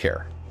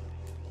healthcare.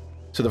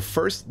 So the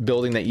first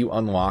building that you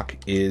unlock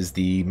is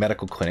the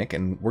medical clinic,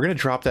 and we're going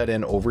to drop that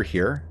in over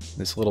here,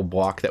 this little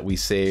block that we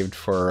saved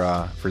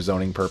for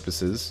zoning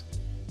purposes.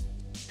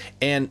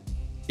 And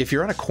if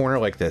you're on a corner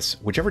like this,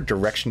 whichever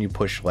direction you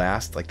push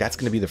last, like that's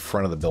going to be the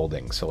front of the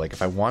building. So like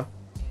if I want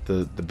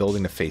the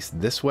building to face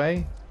this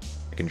way,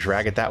 I can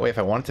drag it that way. If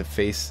I want it to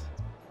face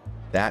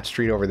that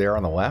street over there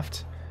on the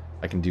left,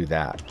 I can do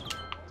that.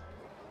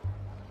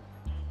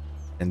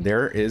 And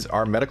there is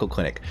our medical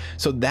clinic.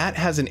 So that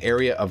has an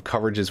area of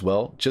coverage as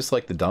well, just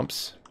like the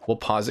dumps. We'll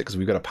pause it because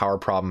we've got a power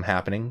problem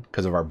happening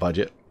because of our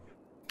budget.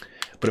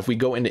 But if we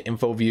go into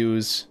info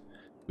views,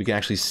 we can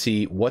actually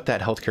see what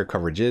that healthcare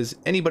coverage is.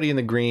 Anybody in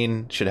the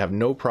green should have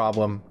no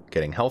problem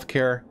getting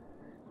healthcare.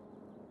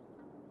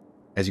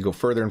 As you go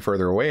further and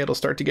further away, it'll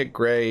start to get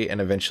gray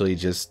and eventually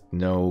just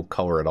no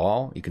color at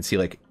all. You can see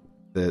like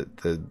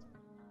the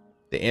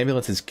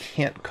ambulances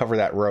can't cover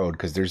that road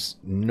because there's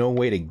no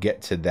way to get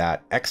to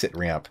that exit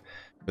ramp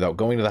without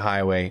going to the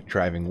highway,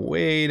 driving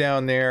way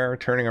down there,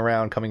 turning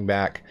around, coming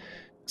back.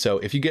 So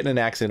if you get in an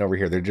accident over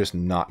here, they're just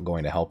not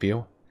going to help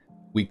you.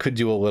 We could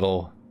do a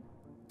little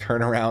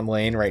turnaround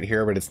lane right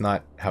here, but it's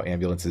not how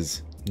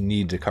ambulances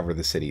need to cover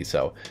the city.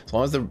 So as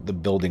long as the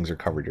buildings are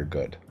covered, you're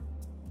good.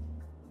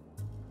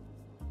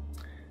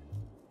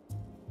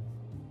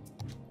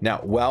 Now,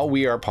 while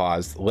we are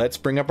paused, let's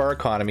bring up our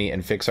economy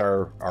and fix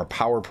our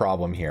power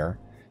problem here.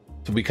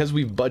 So because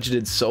we've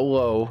budgeted so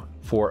low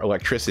for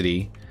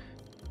electricity,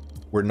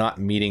 we're not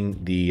meeting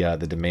the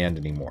demand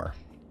anymore.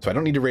 So I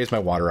don't need to raise my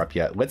water up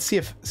yet. Let's see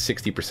if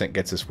 60%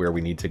 gets us where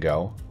we need to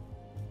go.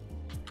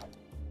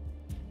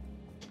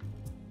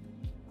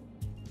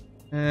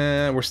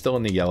 We're still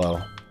in the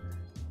yellow.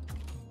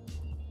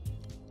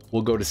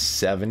 We'll go to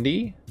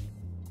 75.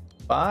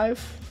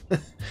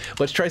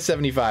 Let's try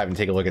 75 and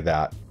take a look at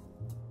that.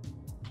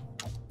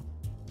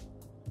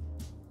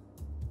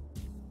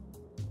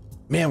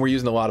 Man, we're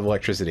using a lot of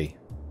electricity.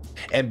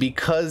 And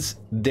because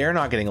they're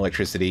not getting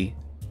electricity,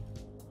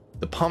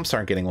 the pumps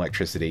aren't getting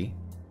electricity.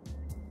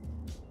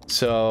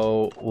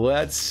 So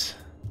let's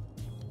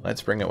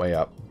bring it way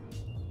up.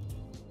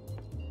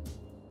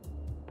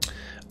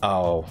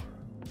 Oh,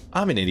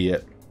 I'm an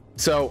idiot.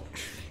 So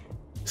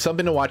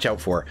something to watch out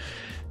for.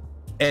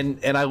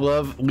 And I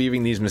love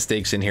leaving these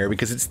mistakes in here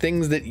because it's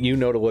things that you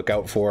know to look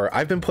out for.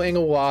 I've been playing a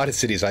lot of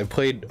cities. I've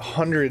played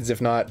hundreds,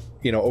 if not,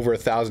 you know, over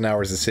 1,000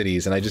 hours of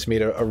cities, and I just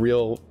made a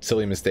real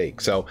silly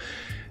mistake. So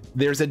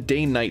there's a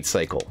day-night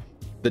cycle.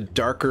 The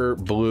darker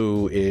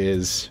blue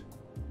is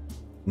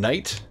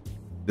night.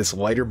 This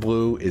lighter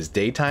blue is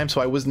daytime. So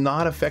I was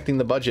not affecting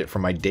the budget for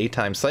my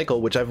daytime cycle,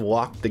 which I've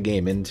locked the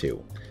game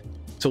into.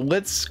 So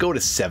let's go to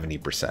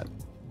 70%.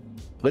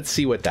 Let's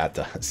see what that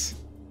does.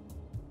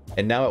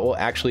 And now it will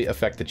actually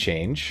affect the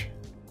change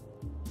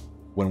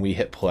when we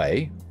hit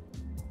play.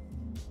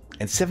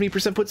 And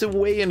 70% puts it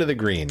way into the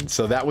green.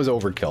 So that was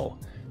overkill.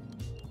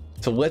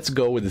 So let's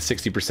go with the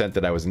 60%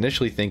 that I was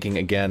initially thinking.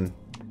 Again,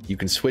 you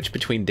can switch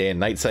between day and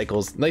night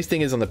cycles. Nice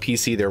thing is on the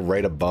PC, they're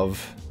right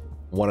above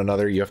one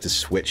another. You have to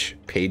switch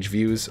page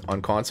views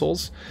on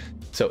consoles.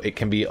 So it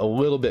can be a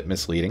little bit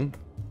misleading.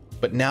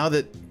 But now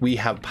that we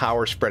have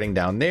power spreading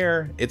down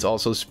there, it's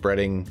also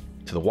spreading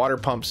to the water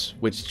pumps,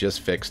 which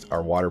just fixed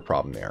our water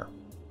problem there.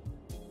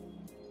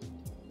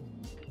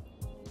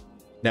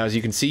 Now, as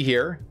you can see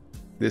here,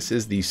 this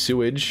is the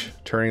sewage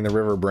turning the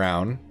river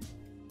brown.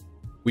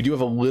 We do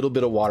have a little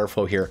bit of water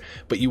flow here,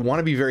 but you want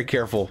to be very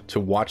careful to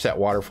watch that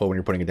water flow when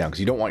you're putting it down, because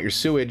you don't want your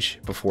sewage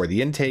before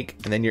the intake,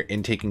 and then you're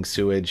intaking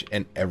sewage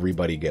and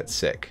everybody gets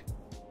sick.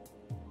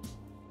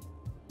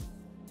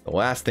 The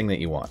last thing that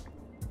you want.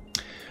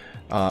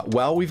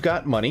 While we've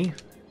got money,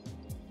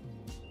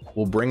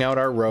 we'll bring out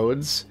our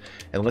roads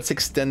and let's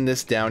extend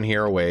this down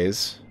here a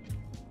ways,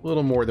 a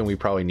little more than we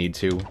probably need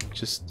to,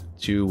 just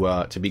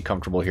to be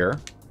comfortable here.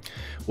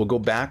 We'll go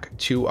back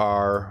to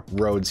our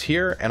roads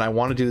here, and I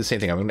want to do the same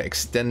thing. I'm going to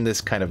extend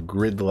this kind of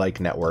grid-like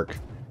network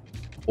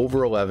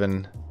over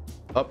 11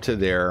 up to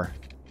there,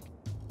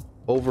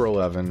 over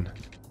 11.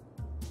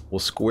 We'll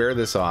square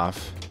this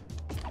off,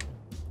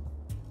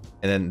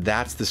 and then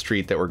that's the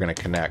street that we're going to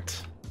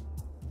connect,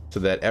 so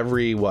that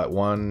every, what,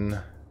 1,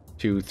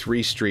 2,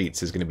 3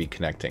 streets is going to be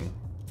connecting.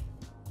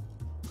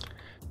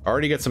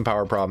 Already get some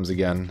power problems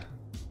again.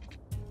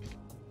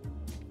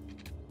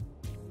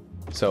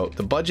 So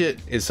the budget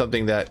is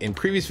something that in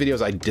previous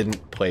videos I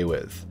didn't play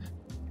with.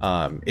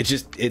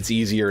 It's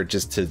easier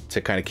just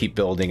to kind of keep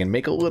building and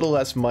make a little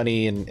less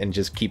money and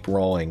just keep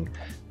rolling.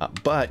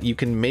 But you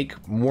can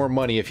make more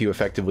money if you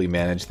effectively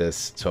manage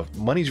this. So if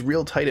money's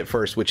real tight at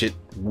first, which it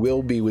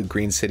will be with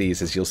green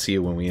cities, as you'll see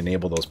when we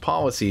enable those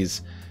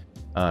policies,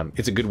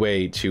 it's a good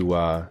way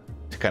to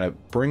kind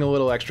of bring a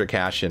little extra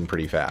cash in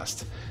pretty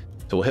fast.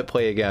 So we'll hit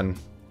play again,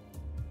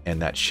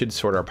 and that should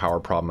sort our power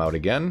problem out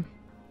again,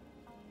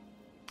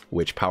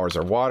 which powers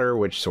our water,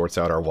 which sorts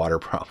out our water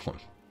problem.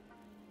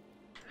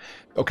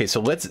 Okay,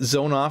 so let's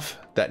zone off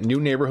that new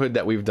neighborhood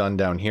that we've done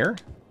down here,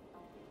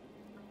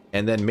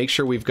 and then make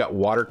sure we've got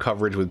water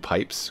coverage with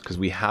pipes, because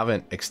we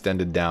haven't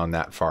extended down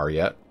that far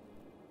yet.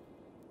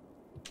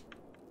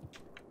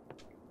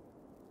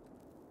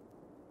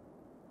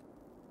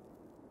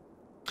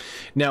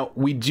 Now,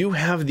 we do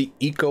have the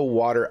eco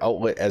water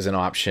outlet as an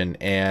option,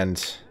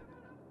 and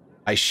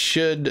I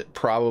should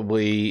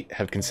probably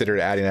have considered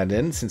adding that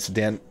in since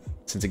again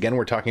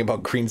we're talking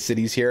about green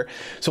cities here.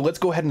 So let's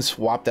go ahead and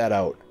swap that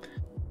out.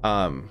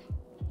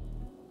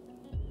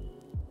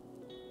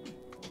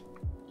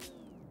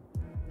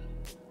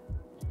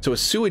 So a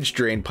sewage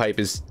drain pipe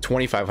is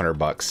 2,500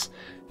 bucks.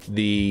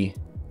 The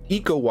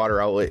eco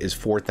water outlet is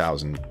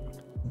 4,000,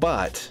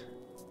 but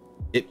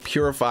it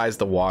purifies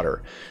the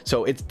water.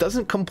 So it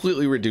doesn't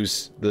completely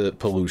reduce the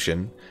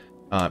pollution.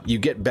 You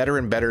get better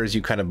and better as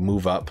you kind of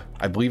move up.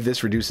 I believe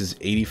this reduces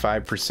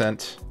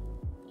 85%.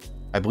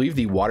 I believe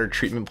the water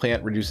treatment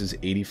plant reduces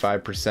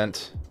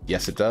 85%.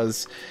 Yes, it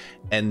does.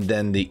 And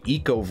then the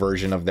eco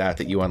version of that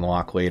you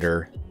unlock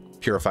later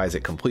purifies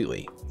it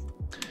completely.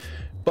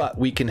 But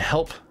we can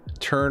help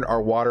turn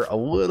our water a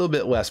little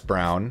bit less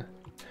brown.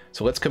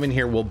 So let's come in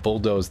here. We'll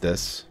bulldoze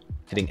this,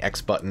 hitting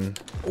X button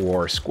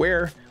or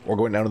square, or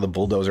going down to the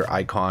bulldozer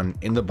icon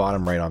in the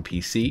bottom right on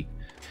PC.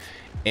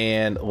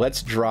 And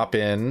let's drop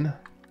in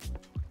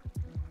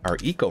our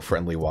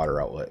eco-friendly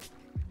water outlet.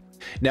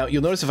 Now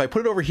you'll notice if I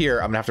put it over here,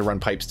 I'm gonna have to run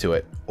pipes to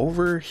it.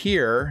 Over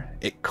here,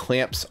 it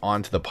clamps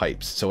onto the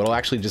pipes. So it'll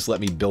actually just let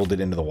me build it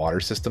into the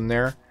water system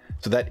there.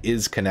 So that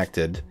is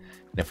connected.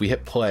 And if we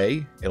hit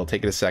play, it'll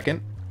take it a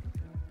second.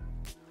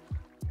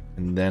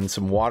 And then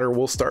some water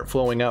will start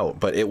flowing out,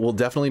 but it will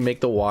definitely make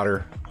the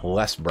water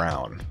less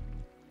brown.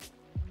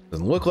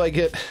 Doesn't look like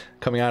it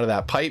coming out of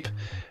that pipe,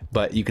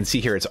 but you can see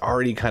here it's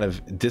already kind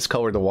of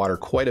discolored the water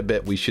quite a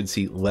bit. We should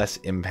see less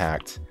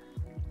impact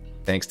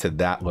thanks to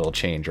that little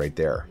change right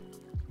there.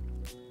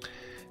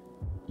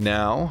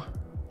 Now,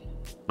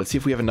 let's see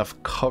if we have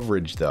enough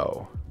coverage,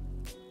 though.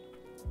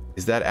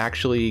 Is that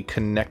actually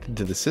connected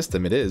to the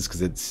system? It is,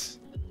 because it's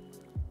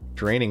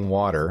draining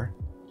water.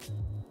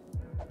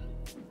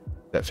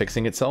 Is that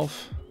fixing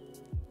itself?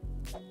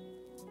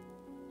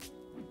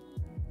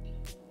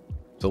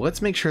 So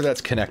let's make sure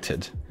that's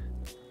connected.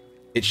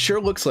 It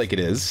sure looks like it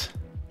is.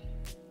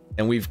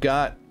 And we've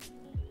got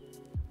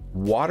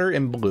water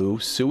in blue,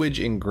 sewage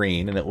in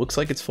green, and it looks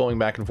like it's flowing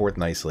back and forth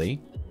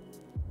nicely.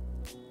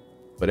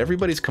 But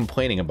everybody's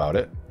complaining about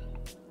it.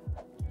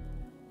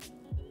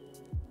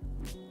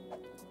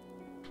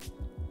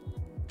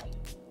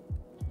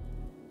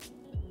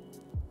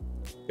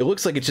 It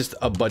looks like it's just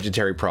a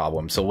budgetary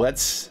problem, so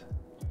let's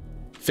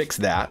fix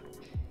that.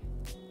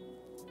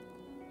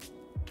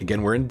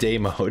 Again, we're in day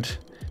mode,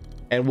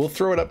 and we'll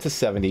throw it up to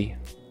 70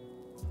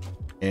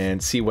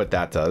 and see what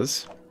that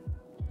does.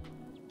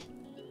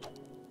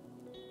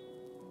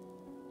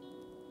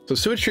 So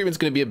sewage treatment is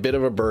going to be a bit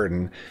of a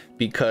burden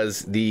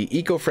because the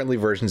eco-friendly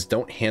versions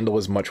don't handle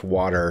as much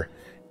water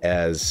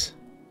as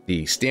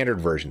the standard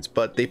versions,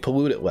 but they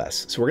pollute it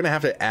less. So we're going to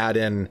have to add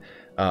in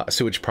a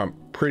sewage pump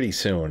pretty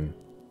soon.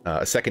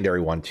 A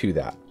secondary one to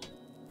that.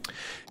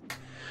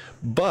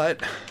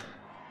 But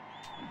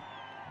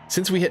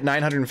since we hit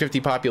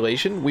 950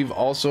 population, we've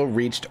also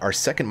reached our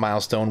second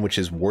milestone, which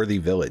is Worthy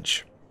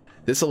Village.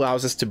 This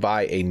allows us to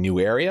buy a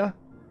new area,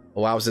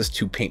 allows us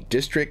to paint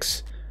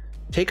districts,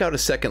 take out a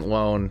second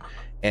loan,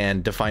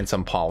 and define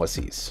some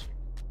policies.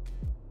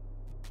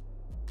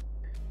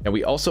 And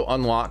we also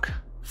unlock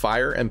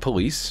fire and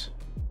police,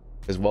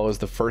 as well as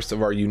the first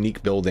of our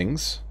unique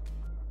buildings.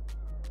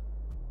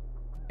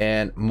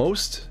 And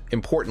most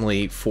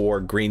importantly for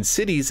green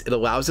cities, it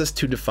allows us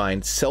to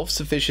define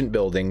self-sufficient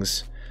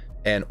buildings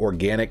and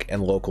organic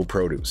and local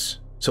produce.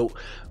 So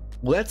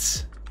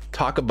let's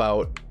talk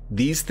about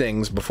these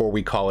things before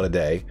we call it a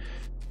day.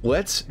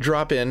 Let's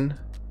drop in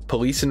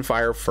police and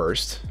fire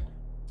first.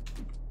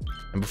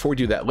 And before we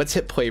do that, let's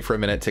hit play for a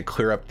minute to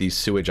clear up these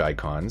sewage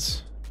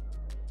icons.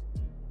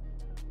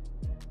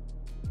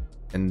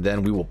 And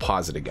then we will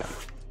pause it again.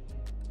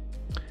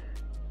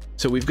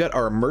 So we've got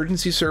our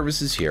emergency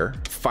services here.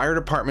 Fire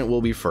department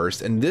will be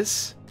first, and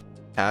this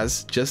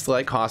has, just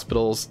like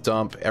hospitals,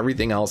 dump,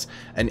 everything else,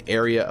 an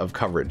area of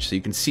coverage. So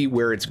you can see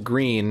where it's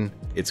green,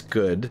 it's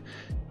good.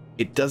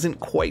 It doesn't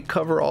quite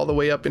cover all the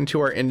way up into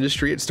our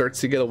industry. It starts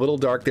to get a little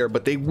dark there,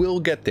 but they will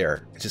get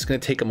there. It's just going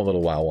to take them a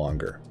little while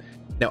longer.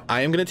 Now,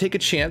 I am going to take a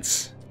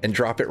chance and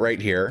drop it right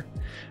here.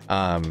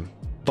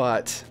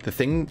 But the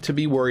thing to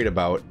be worried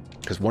about,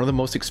 because one of the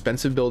most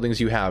expensive buildings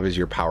you have is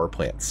your power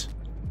plants.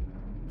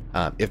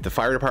 If the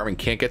fire department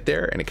can't get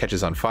there and it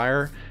catches on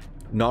fire,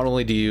 not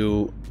only do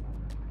you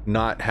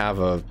not have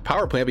a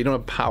power plant, but you don't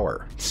have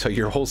power. So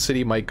your whole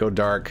city might go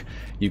dark.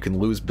 You can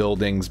lose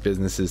buildings,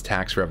 businesses,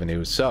 tax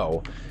revenue.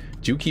 So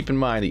do keep in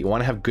mind that you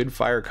want to have good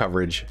fire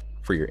coverage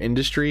for your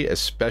industry,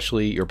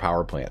 especially your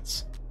power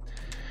plants.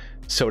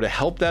 So to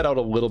help that out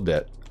a little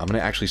bit, I'm going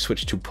to actually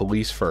switch to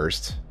police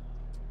first.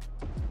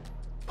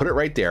 Put it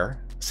right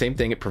there. Same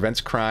thing. It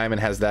prevents crime and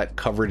has that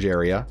coverage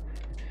area.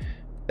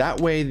 That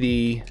way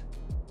the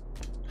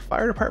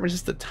fire department is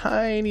just a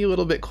tiny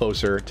little bit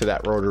closer to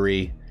that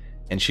rotary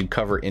and should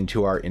cover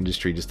into our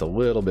industry just a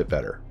little bit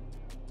better.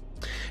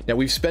 Now,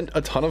 we've spent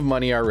a ton of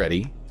money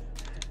already,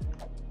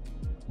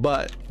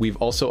 but we've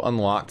also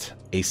unlocked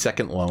a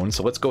second loan.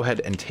 So let's go ahead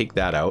and take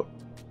that out.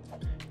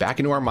 Back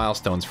into our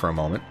milestones for a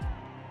moment.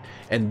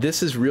 And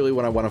this is really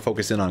what I want to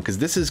focus in on, because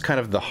this is kind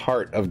of the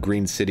heart of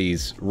green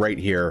cities right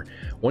here.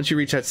 Once you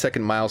reach that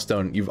second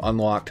milestone, you've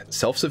unlocked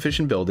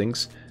self-sufficient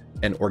buildings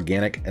and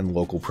organic and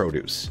local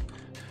produce.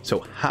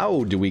 So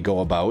how do we go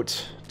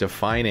about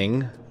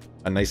defining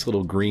a nice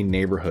little green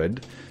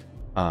neighborhood?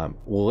 Well,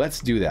 let's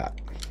do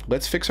that.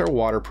 Let's fix our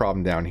water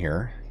problem down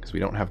here because we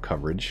don't have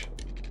coverage.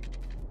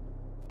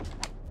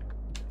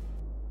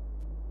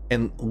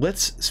 And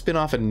let's spin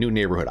off a new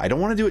neighborhood. I don't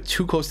want to do it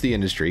too close to the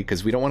industry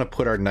because we don't want to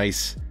put our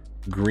nice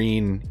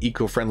green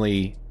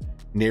eco-friendly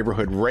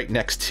neighborhood right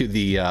next to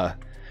the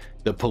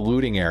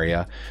polluting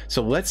area.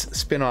 So let's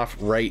spin off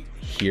right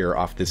here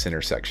off this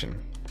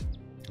intersection.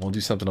 We'll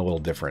do something a little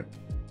different.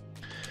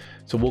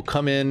 So we'll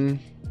come in,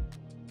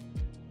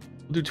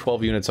 we'll do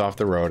 12 units off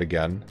the road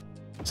again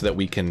so that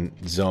we can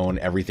zone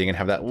everything and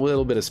have that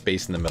little bit of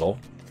space in the middle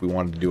if we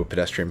wanted to do a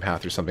pedestrian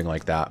path or something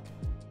like that.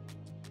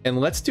 And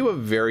let's do a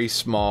very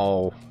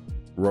small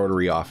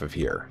rotary off of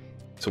here.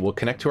 So we'll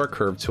connect to our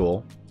curve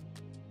tool.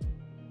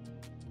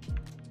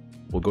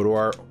 We'll go to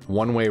our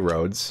one-way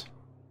roads.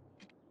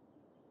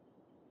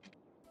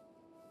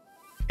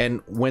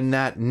 And when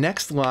that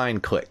next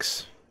line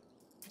clicks,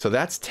 so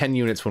that's 10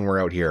 units when we're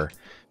out here.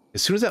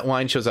 As soon as that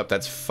line shows up,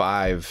 that's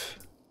 5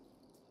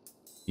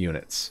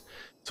 units.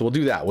 So we'll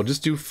do that. We'll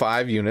just do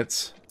 5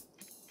 units.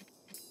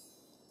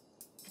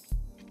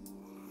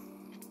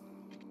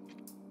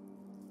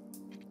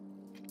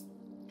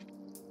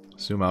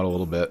 Zoom out a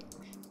little bit.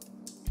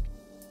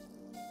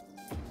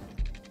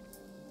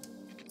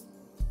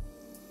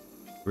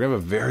 We're We're gonna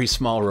have a very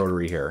small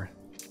rotary here.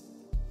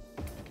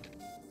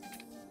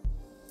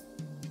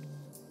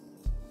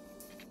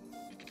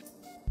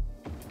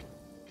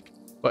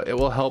 But it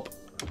will help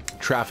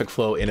traffic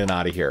flow in and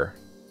out of here.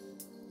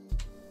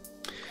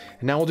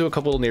 And now we'll do a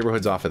couple of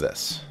neighborhoods off of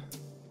this.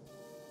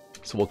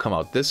 So we'll come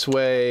out this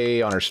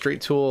way on our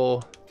straight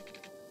tool.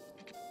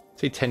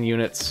 Say 10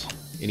 units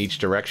in each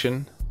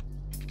direction.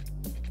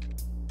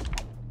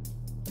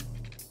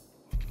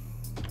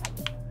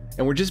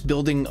 And we're just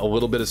building a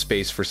little bit of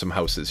space for some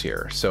houses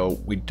here. So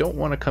we don't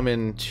want to come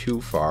in too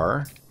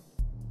far.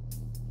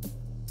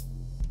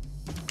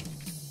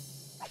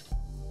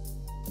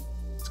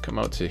 Let's come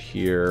out to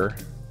here.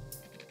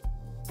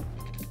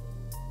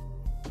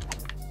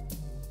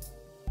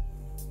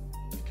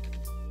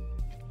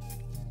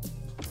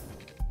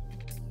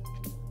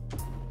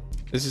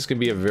 This is going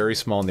to be a very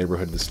small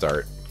neighborhood to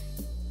start.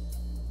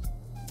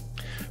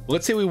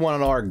 Let's say we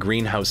wanted all our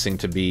greenhousing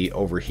to be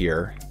over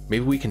here.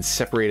 Maybe we can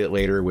separate it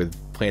later with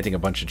planting a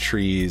bunch of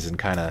trees and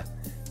kind of,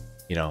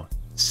 you know,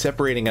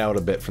 separating out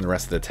a bit from the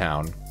rest of the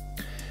town.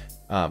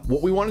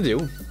 What we want to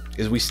do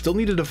is we still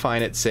need to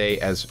define it, say,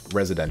 as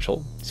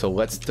residential. So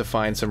let's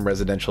define some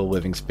residential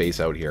living space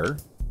out here.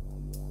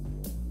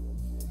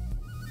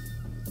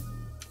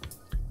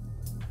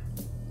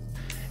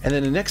 And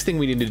then the next thing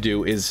we need to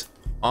do is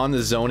on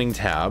the zoning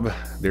tab,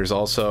 there's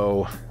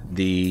also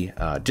the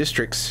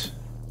districts.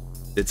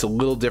 It's a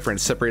little different,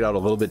 separate out a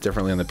little bit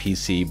differently on the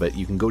PC, but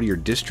you can go to your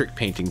district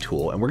painting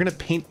tool, and we're going to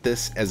paint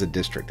this as a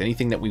district,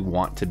 anything that we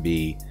want to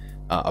be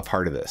a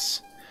part of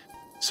this.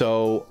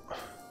 So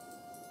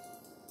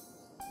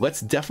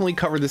let's definitely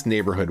cover this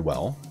neighborhood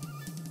well.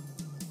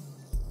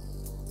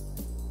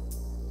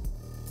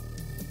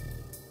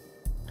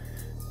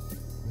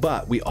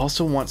 But we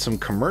also want some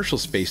commercial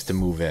space to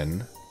move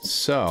in.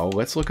 So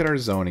let's look at our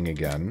zoning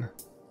again.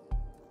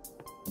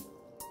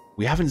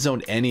 We haven't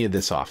zoned any of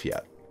this off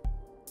yet.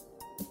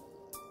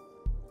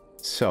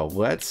 So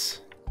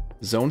let's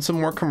zone some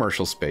more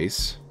commercial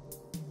space.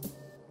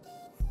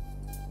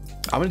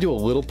 I'm going to do a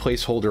little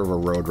placeholder of a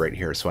road right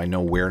here so I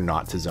know where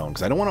not to zone,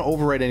 because I don't want to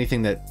override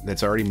anything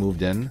that's already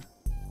moved in.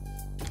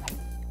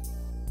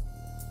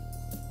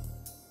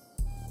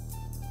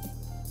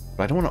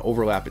 But I don't want to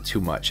overlap it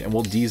too much, and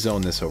we'll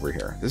de-zone this over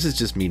here. This is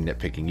just me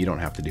nitpicking. You don't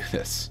have to do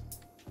this.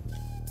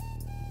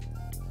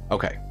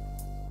 Okay.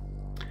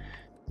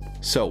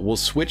 So we'll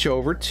switch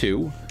over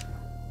to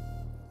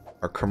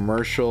our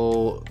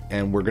commercial,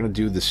 and we're going to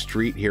do the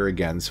street here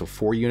again. So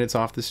 4 units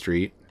off the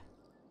street.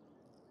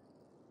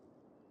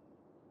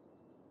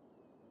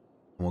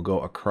 And we'll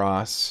go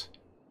across.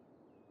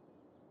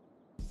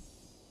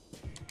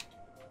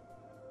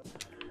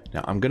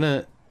 Now I'm going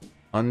to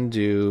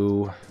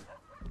undo,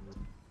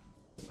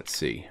 let's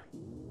see.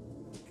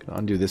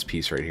 Undo this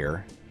piece right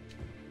here.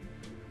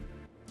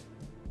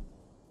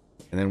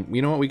 And then,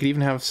 you know what, we could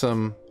even have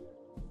some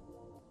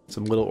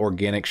little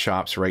organic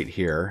shops right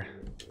here.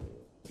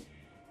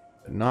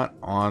 But not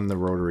on the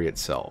rotary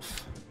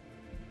itself.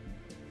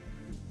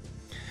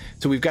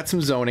 So we've got some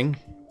zoning.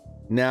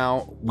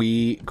 Now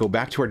we go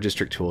back to our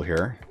district tool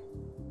here.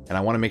 And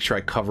I want to make sure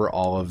I cover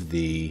all of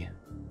the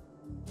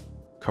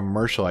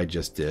commercial I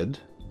just did.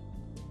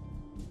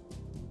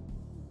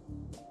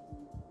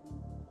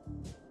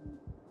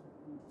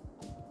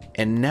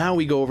 And now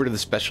we go over to the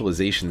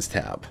specializations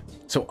tab.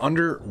 So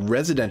under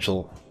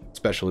residential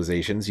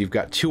specializations, you've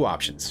got 2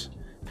 options.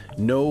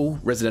 No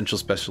residential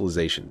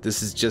specialization.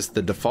 This is just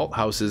the default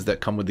houses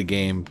that come with the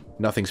game,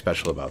 nothing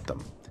special about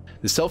them.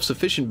 The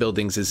self-sufficient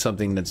buildings is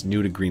something that's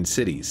new to Green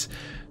Cities.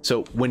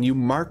 So when you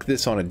mark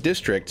this on a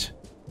district,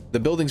 the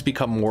buildings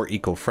become more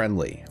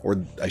eco-friendly,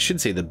 or I should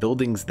say the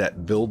buildings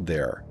that build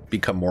there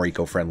become more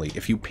eco-friendly.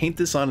 If you paint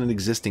this on an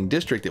existing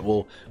district, it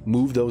will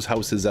move those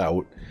houses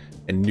out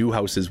and new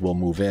houses will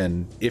move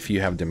in if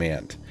you have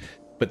demand.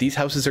 But these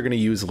houses are going to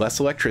use less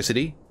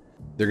electricity,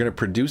 they're going to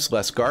produce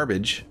less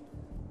garbage,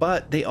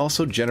 but they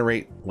also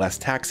generate less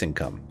tax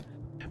income.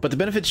 But the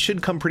benefits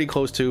should come pretty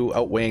close to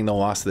outweighing the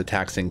loss of the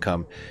tax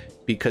income,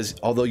 because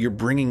although you're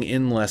bringing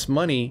in less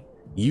money,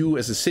 you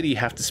as a city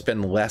have to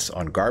spend less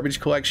on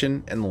garbage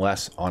collection and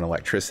less on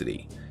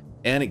electricity.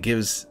 And it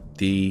gives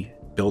the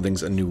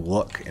buildings a new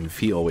look and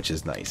feel, which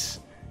is nice.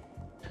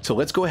 So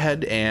let's go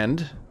ahead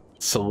and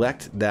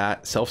select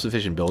that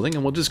self-sufficient building,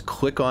 and we'll just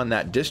click on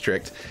that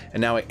district,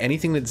 and now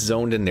anything that's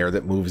zoned in there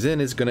that moves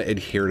in is going to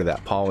adhere to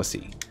that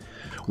policy.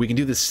 We can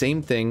do the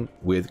same thing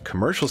with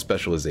commercial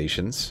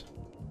specializations.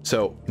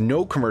 So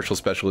no commercial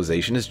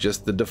specialization is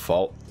just the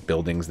default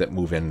buildings that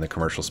move in the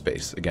commercial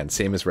space. Again,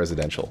 same as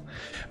residential.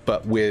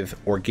 But with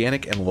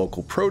organic and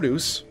local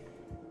produce,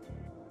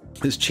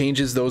 this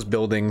changes those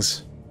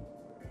buildings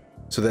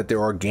so that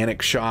they're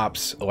organic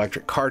shops,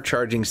 electric car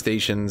charging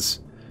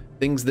stations,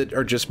 things that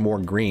are just more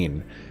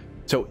green.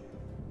 So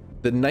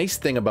the nice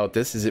thing about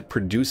this is it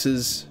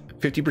produces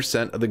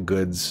 50% of the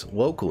goods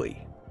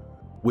locally,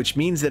 which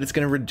means that it's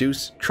going to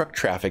reduce truck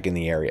traffic in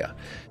the area.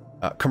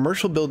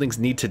 Commercial buildings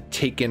need to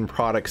take in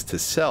products to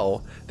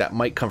sell that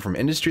might come from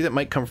industry, that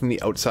might come from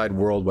the outside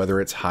world,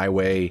 whether it's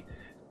highway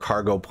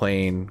cargo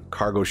plane,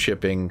 cargo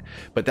shipping,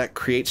 but that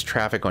creates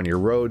traffic on your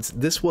roads.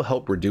 This will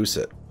help reduce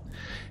it.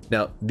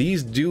 Now,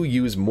 these do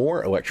use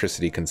more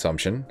electricity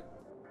consumption,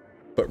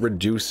 but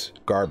reduce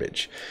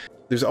garbage.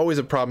 There's always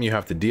a problem you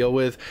have to deal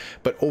with,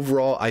 but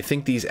overall, I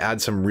think these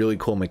add some really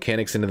cool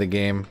mechanics into the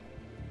game,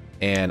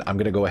 and I'm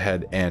gonna go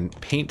ahead and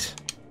paint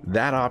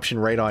that option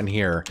right on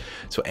here.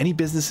 So any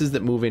businesses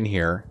that move in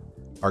here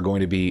are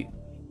going to be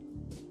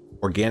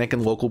organic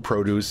and local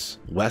produce,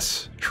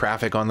 less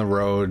traffic on the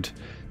road,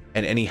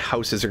 and any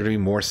houses are going to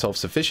be more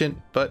self-sufficient,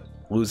 but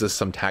lose us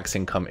some tax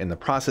income in the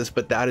process,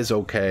 but that is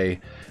okay.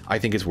 I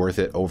think it's worth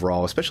it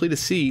overall, especially to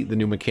see the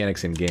new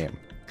mechanics in game.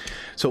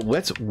 So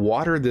let's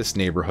water this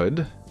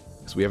neighborhood,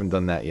 because we haven't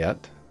done that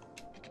yet.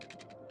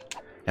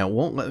 And it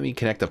won't let me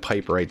connect a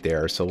pipe right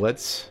there, so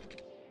let's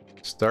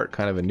start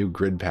kind of a new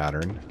grid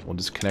pattern. We'll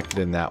just connect it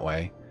in that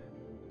way.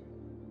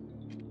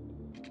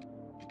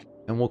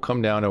 And we'll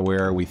come down to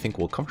where we think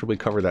we'll comfortably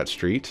cover that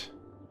street.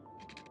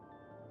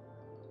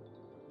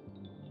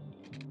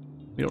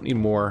 We don't need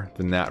more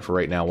than that for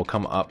right now. We'll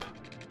come up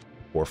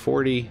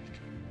 440,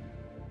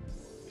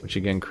 which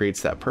again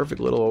creates that perfect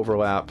little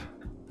overlap,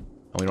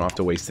 and we don't have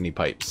to waste any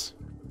pipes.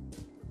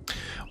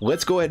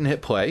 Let's go ahead and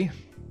hit play.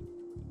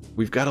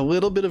 We've got a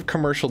little bit of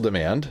commercial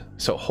demand,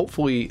 so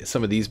hopefully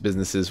some of these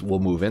businesses will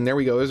move in. There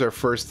we go. There's our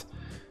first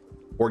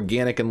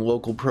organic and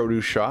local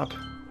produce shop.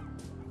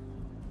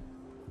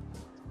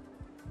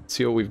 Let's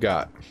see what we've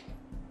got.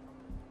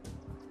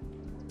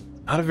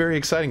 Not a very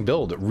exciting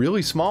build. A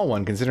really small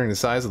one considering the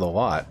size of the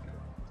lot.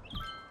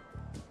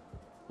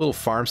 Little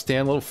farm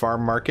stand, little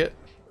farm market.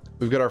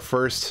 We've got our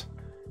first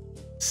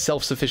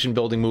self-sufficient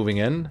building moving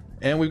in,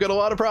 and we've got a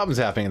lot of problems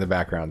happening in the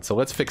background, so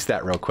let's fix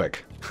that real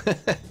quick.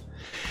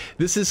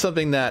 This is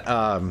something that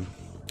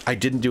I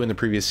didn't do in the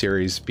previous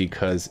series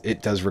because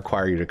it does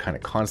require you to kind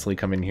of constantly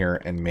come in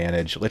here and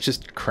manage. Let's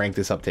just crank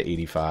this up to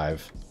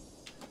 85.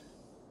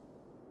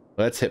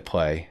 Let's hit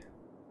play.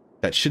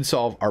 That should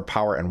solve our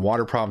power and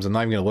water problems. I'm not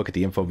even going to look at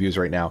the info views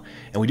right now.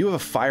 And we do have a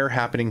fire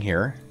happening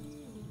here.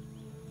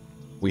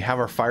 We have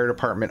our fire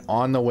department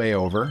on the way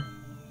over.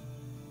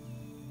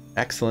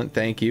 Excellent,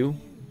 thank you.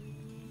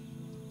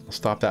 I'll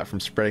stop that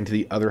from spreading to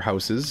the other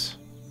houses.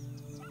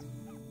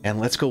 And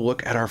let's go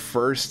look at our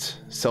first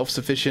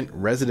self-sufficient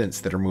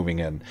residents that are moving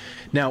in.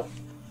 Now,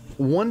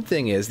 one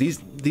thing is, these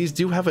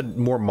do have a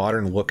more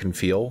modern look and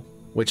feel,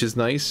 which is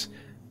nice.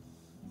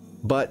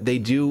 But they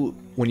do,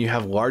 when you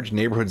have large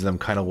neighborhoods, them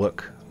kind of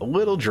look a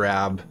little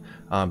drab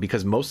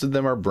because most of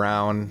them are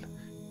brown.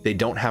 They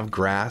don't have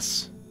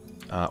grass,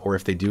 or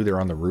if they do, they're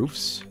on the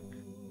roofs.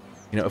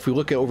 You know, if we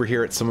look over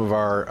here at some of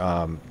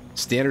our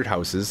standard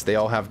houses, they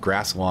all have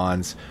grass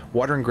lawns.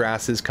 Watering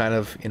grass is kind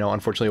of, you know,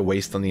 unfortunately a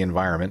waste on the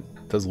environment.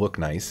 It does look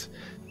nice.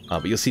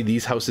 But you'll see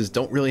these houses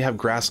don't really have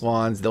grass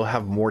lawns. They'll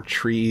have more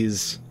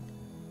trees,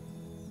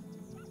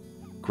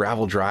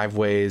 gravel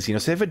driveways, you know,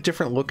 so they have a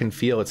different look and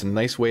feel. It's a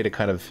nice way to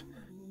kind of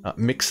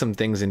mix some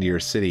things into your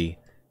city.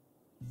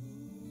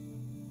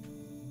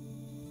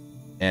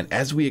 And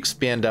as we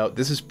expand out,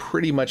 this is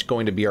pretty much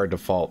going to be our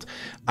default.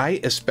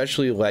 I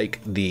especially like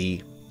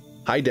the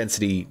high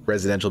density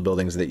residential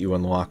buildings that you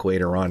unlock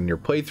later on in your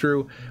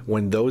playthrough.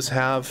 When those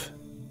have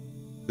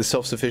the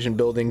self-sufficient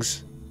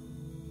buildings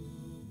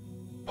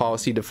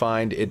policy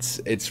defined,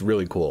 it's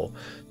really cool.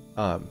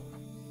 But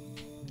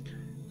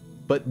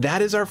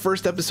that is our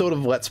first episode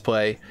of Let's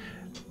Play.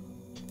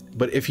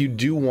 But if you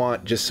do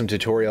want just some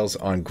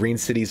tutorials on green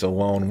cities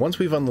alone, once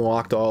we've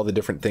unlocked all the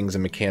different things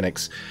and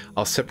mechanics,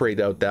 I'll separate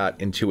out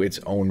that into its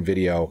own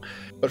video.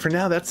 But for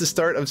now, that's the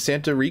start of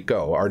Santa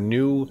Rico, our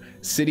new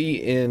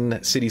city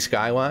in City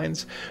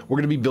Skylines. We're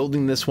going to be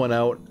building this one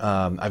out.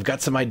 I've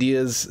got some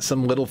ideas,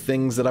 some little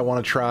things that I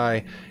want to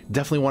try.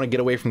 Definitely want to get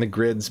away from the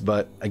grids,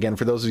 but again,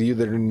 for those of you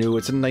that are new,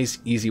 it's a nice,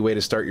 easy way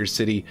to start your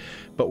city.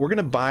 But we're going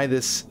to buy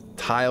this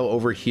tile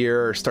over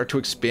here, start to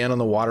expand on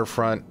the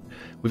waterfront.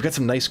 We've got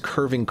some nice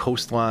curving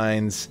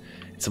coastlines,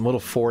 some little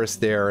forest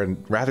there,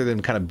 and rather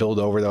than kind of build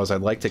over those, I'd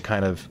like to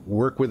kind of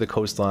work with the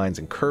coastlines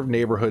and curve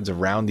neighborhoods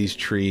around these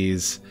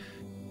trees.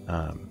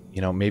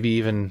 You know, maybe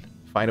even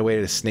find a way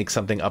to snake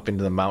something up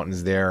into the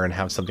mountains there and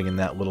have something in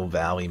that little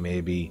valley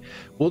maybe.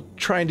 We'll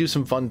try and do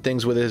some fun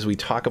things with it as we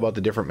talk about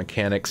the different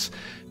mechanics.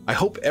 I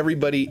hope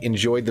everybody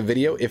enjoyed the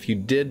video. If you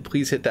did,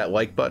 please hit that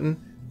like button.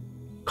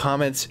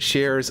 Comments,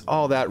 shares,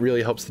 all that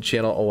really helps the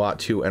channel a lot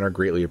too and are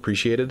greatly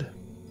appreciated.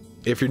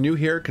 If you're new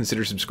here,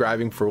 consider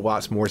subscribing for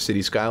lots more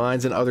City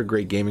Skylines and other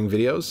great gaming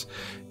videos.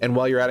 And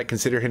while you're at it,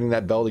 consider hitting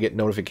that bell to get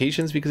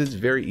notifications because it's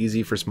very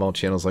easy for small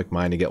channels like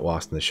mine to get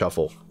lost in the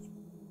shuffle.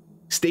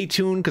 Stay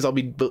tuned because I'll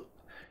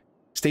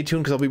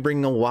be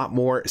bringing a lot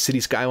more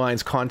City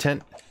Skylines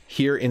content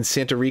here in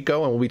Santa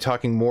Rico, and we'll be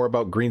talking more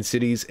about green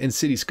cities and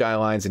City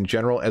Skylines in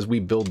general as we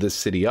build this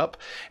city up.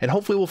 And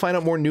hopefully we'll find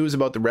out more news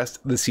about the rest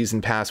of the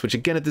season pass, which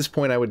again at this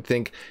point I would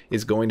think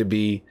is going to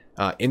be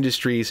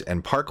Industries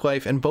and Park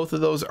Life, and both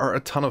of those are a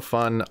ton of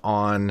fun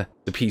on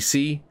the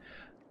PC.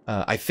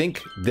 I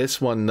think this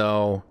one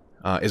though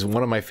is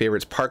one of my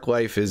favorites. Park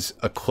Life is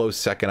a close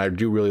second. I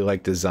do really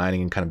like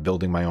designing and kind of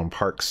building my own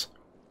parks.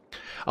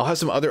 I'll have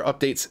some other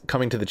updates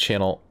coming to the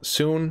channel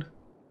soon,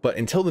 but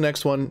until the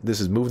next one, this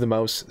is Move the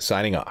Mouse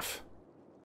signing off.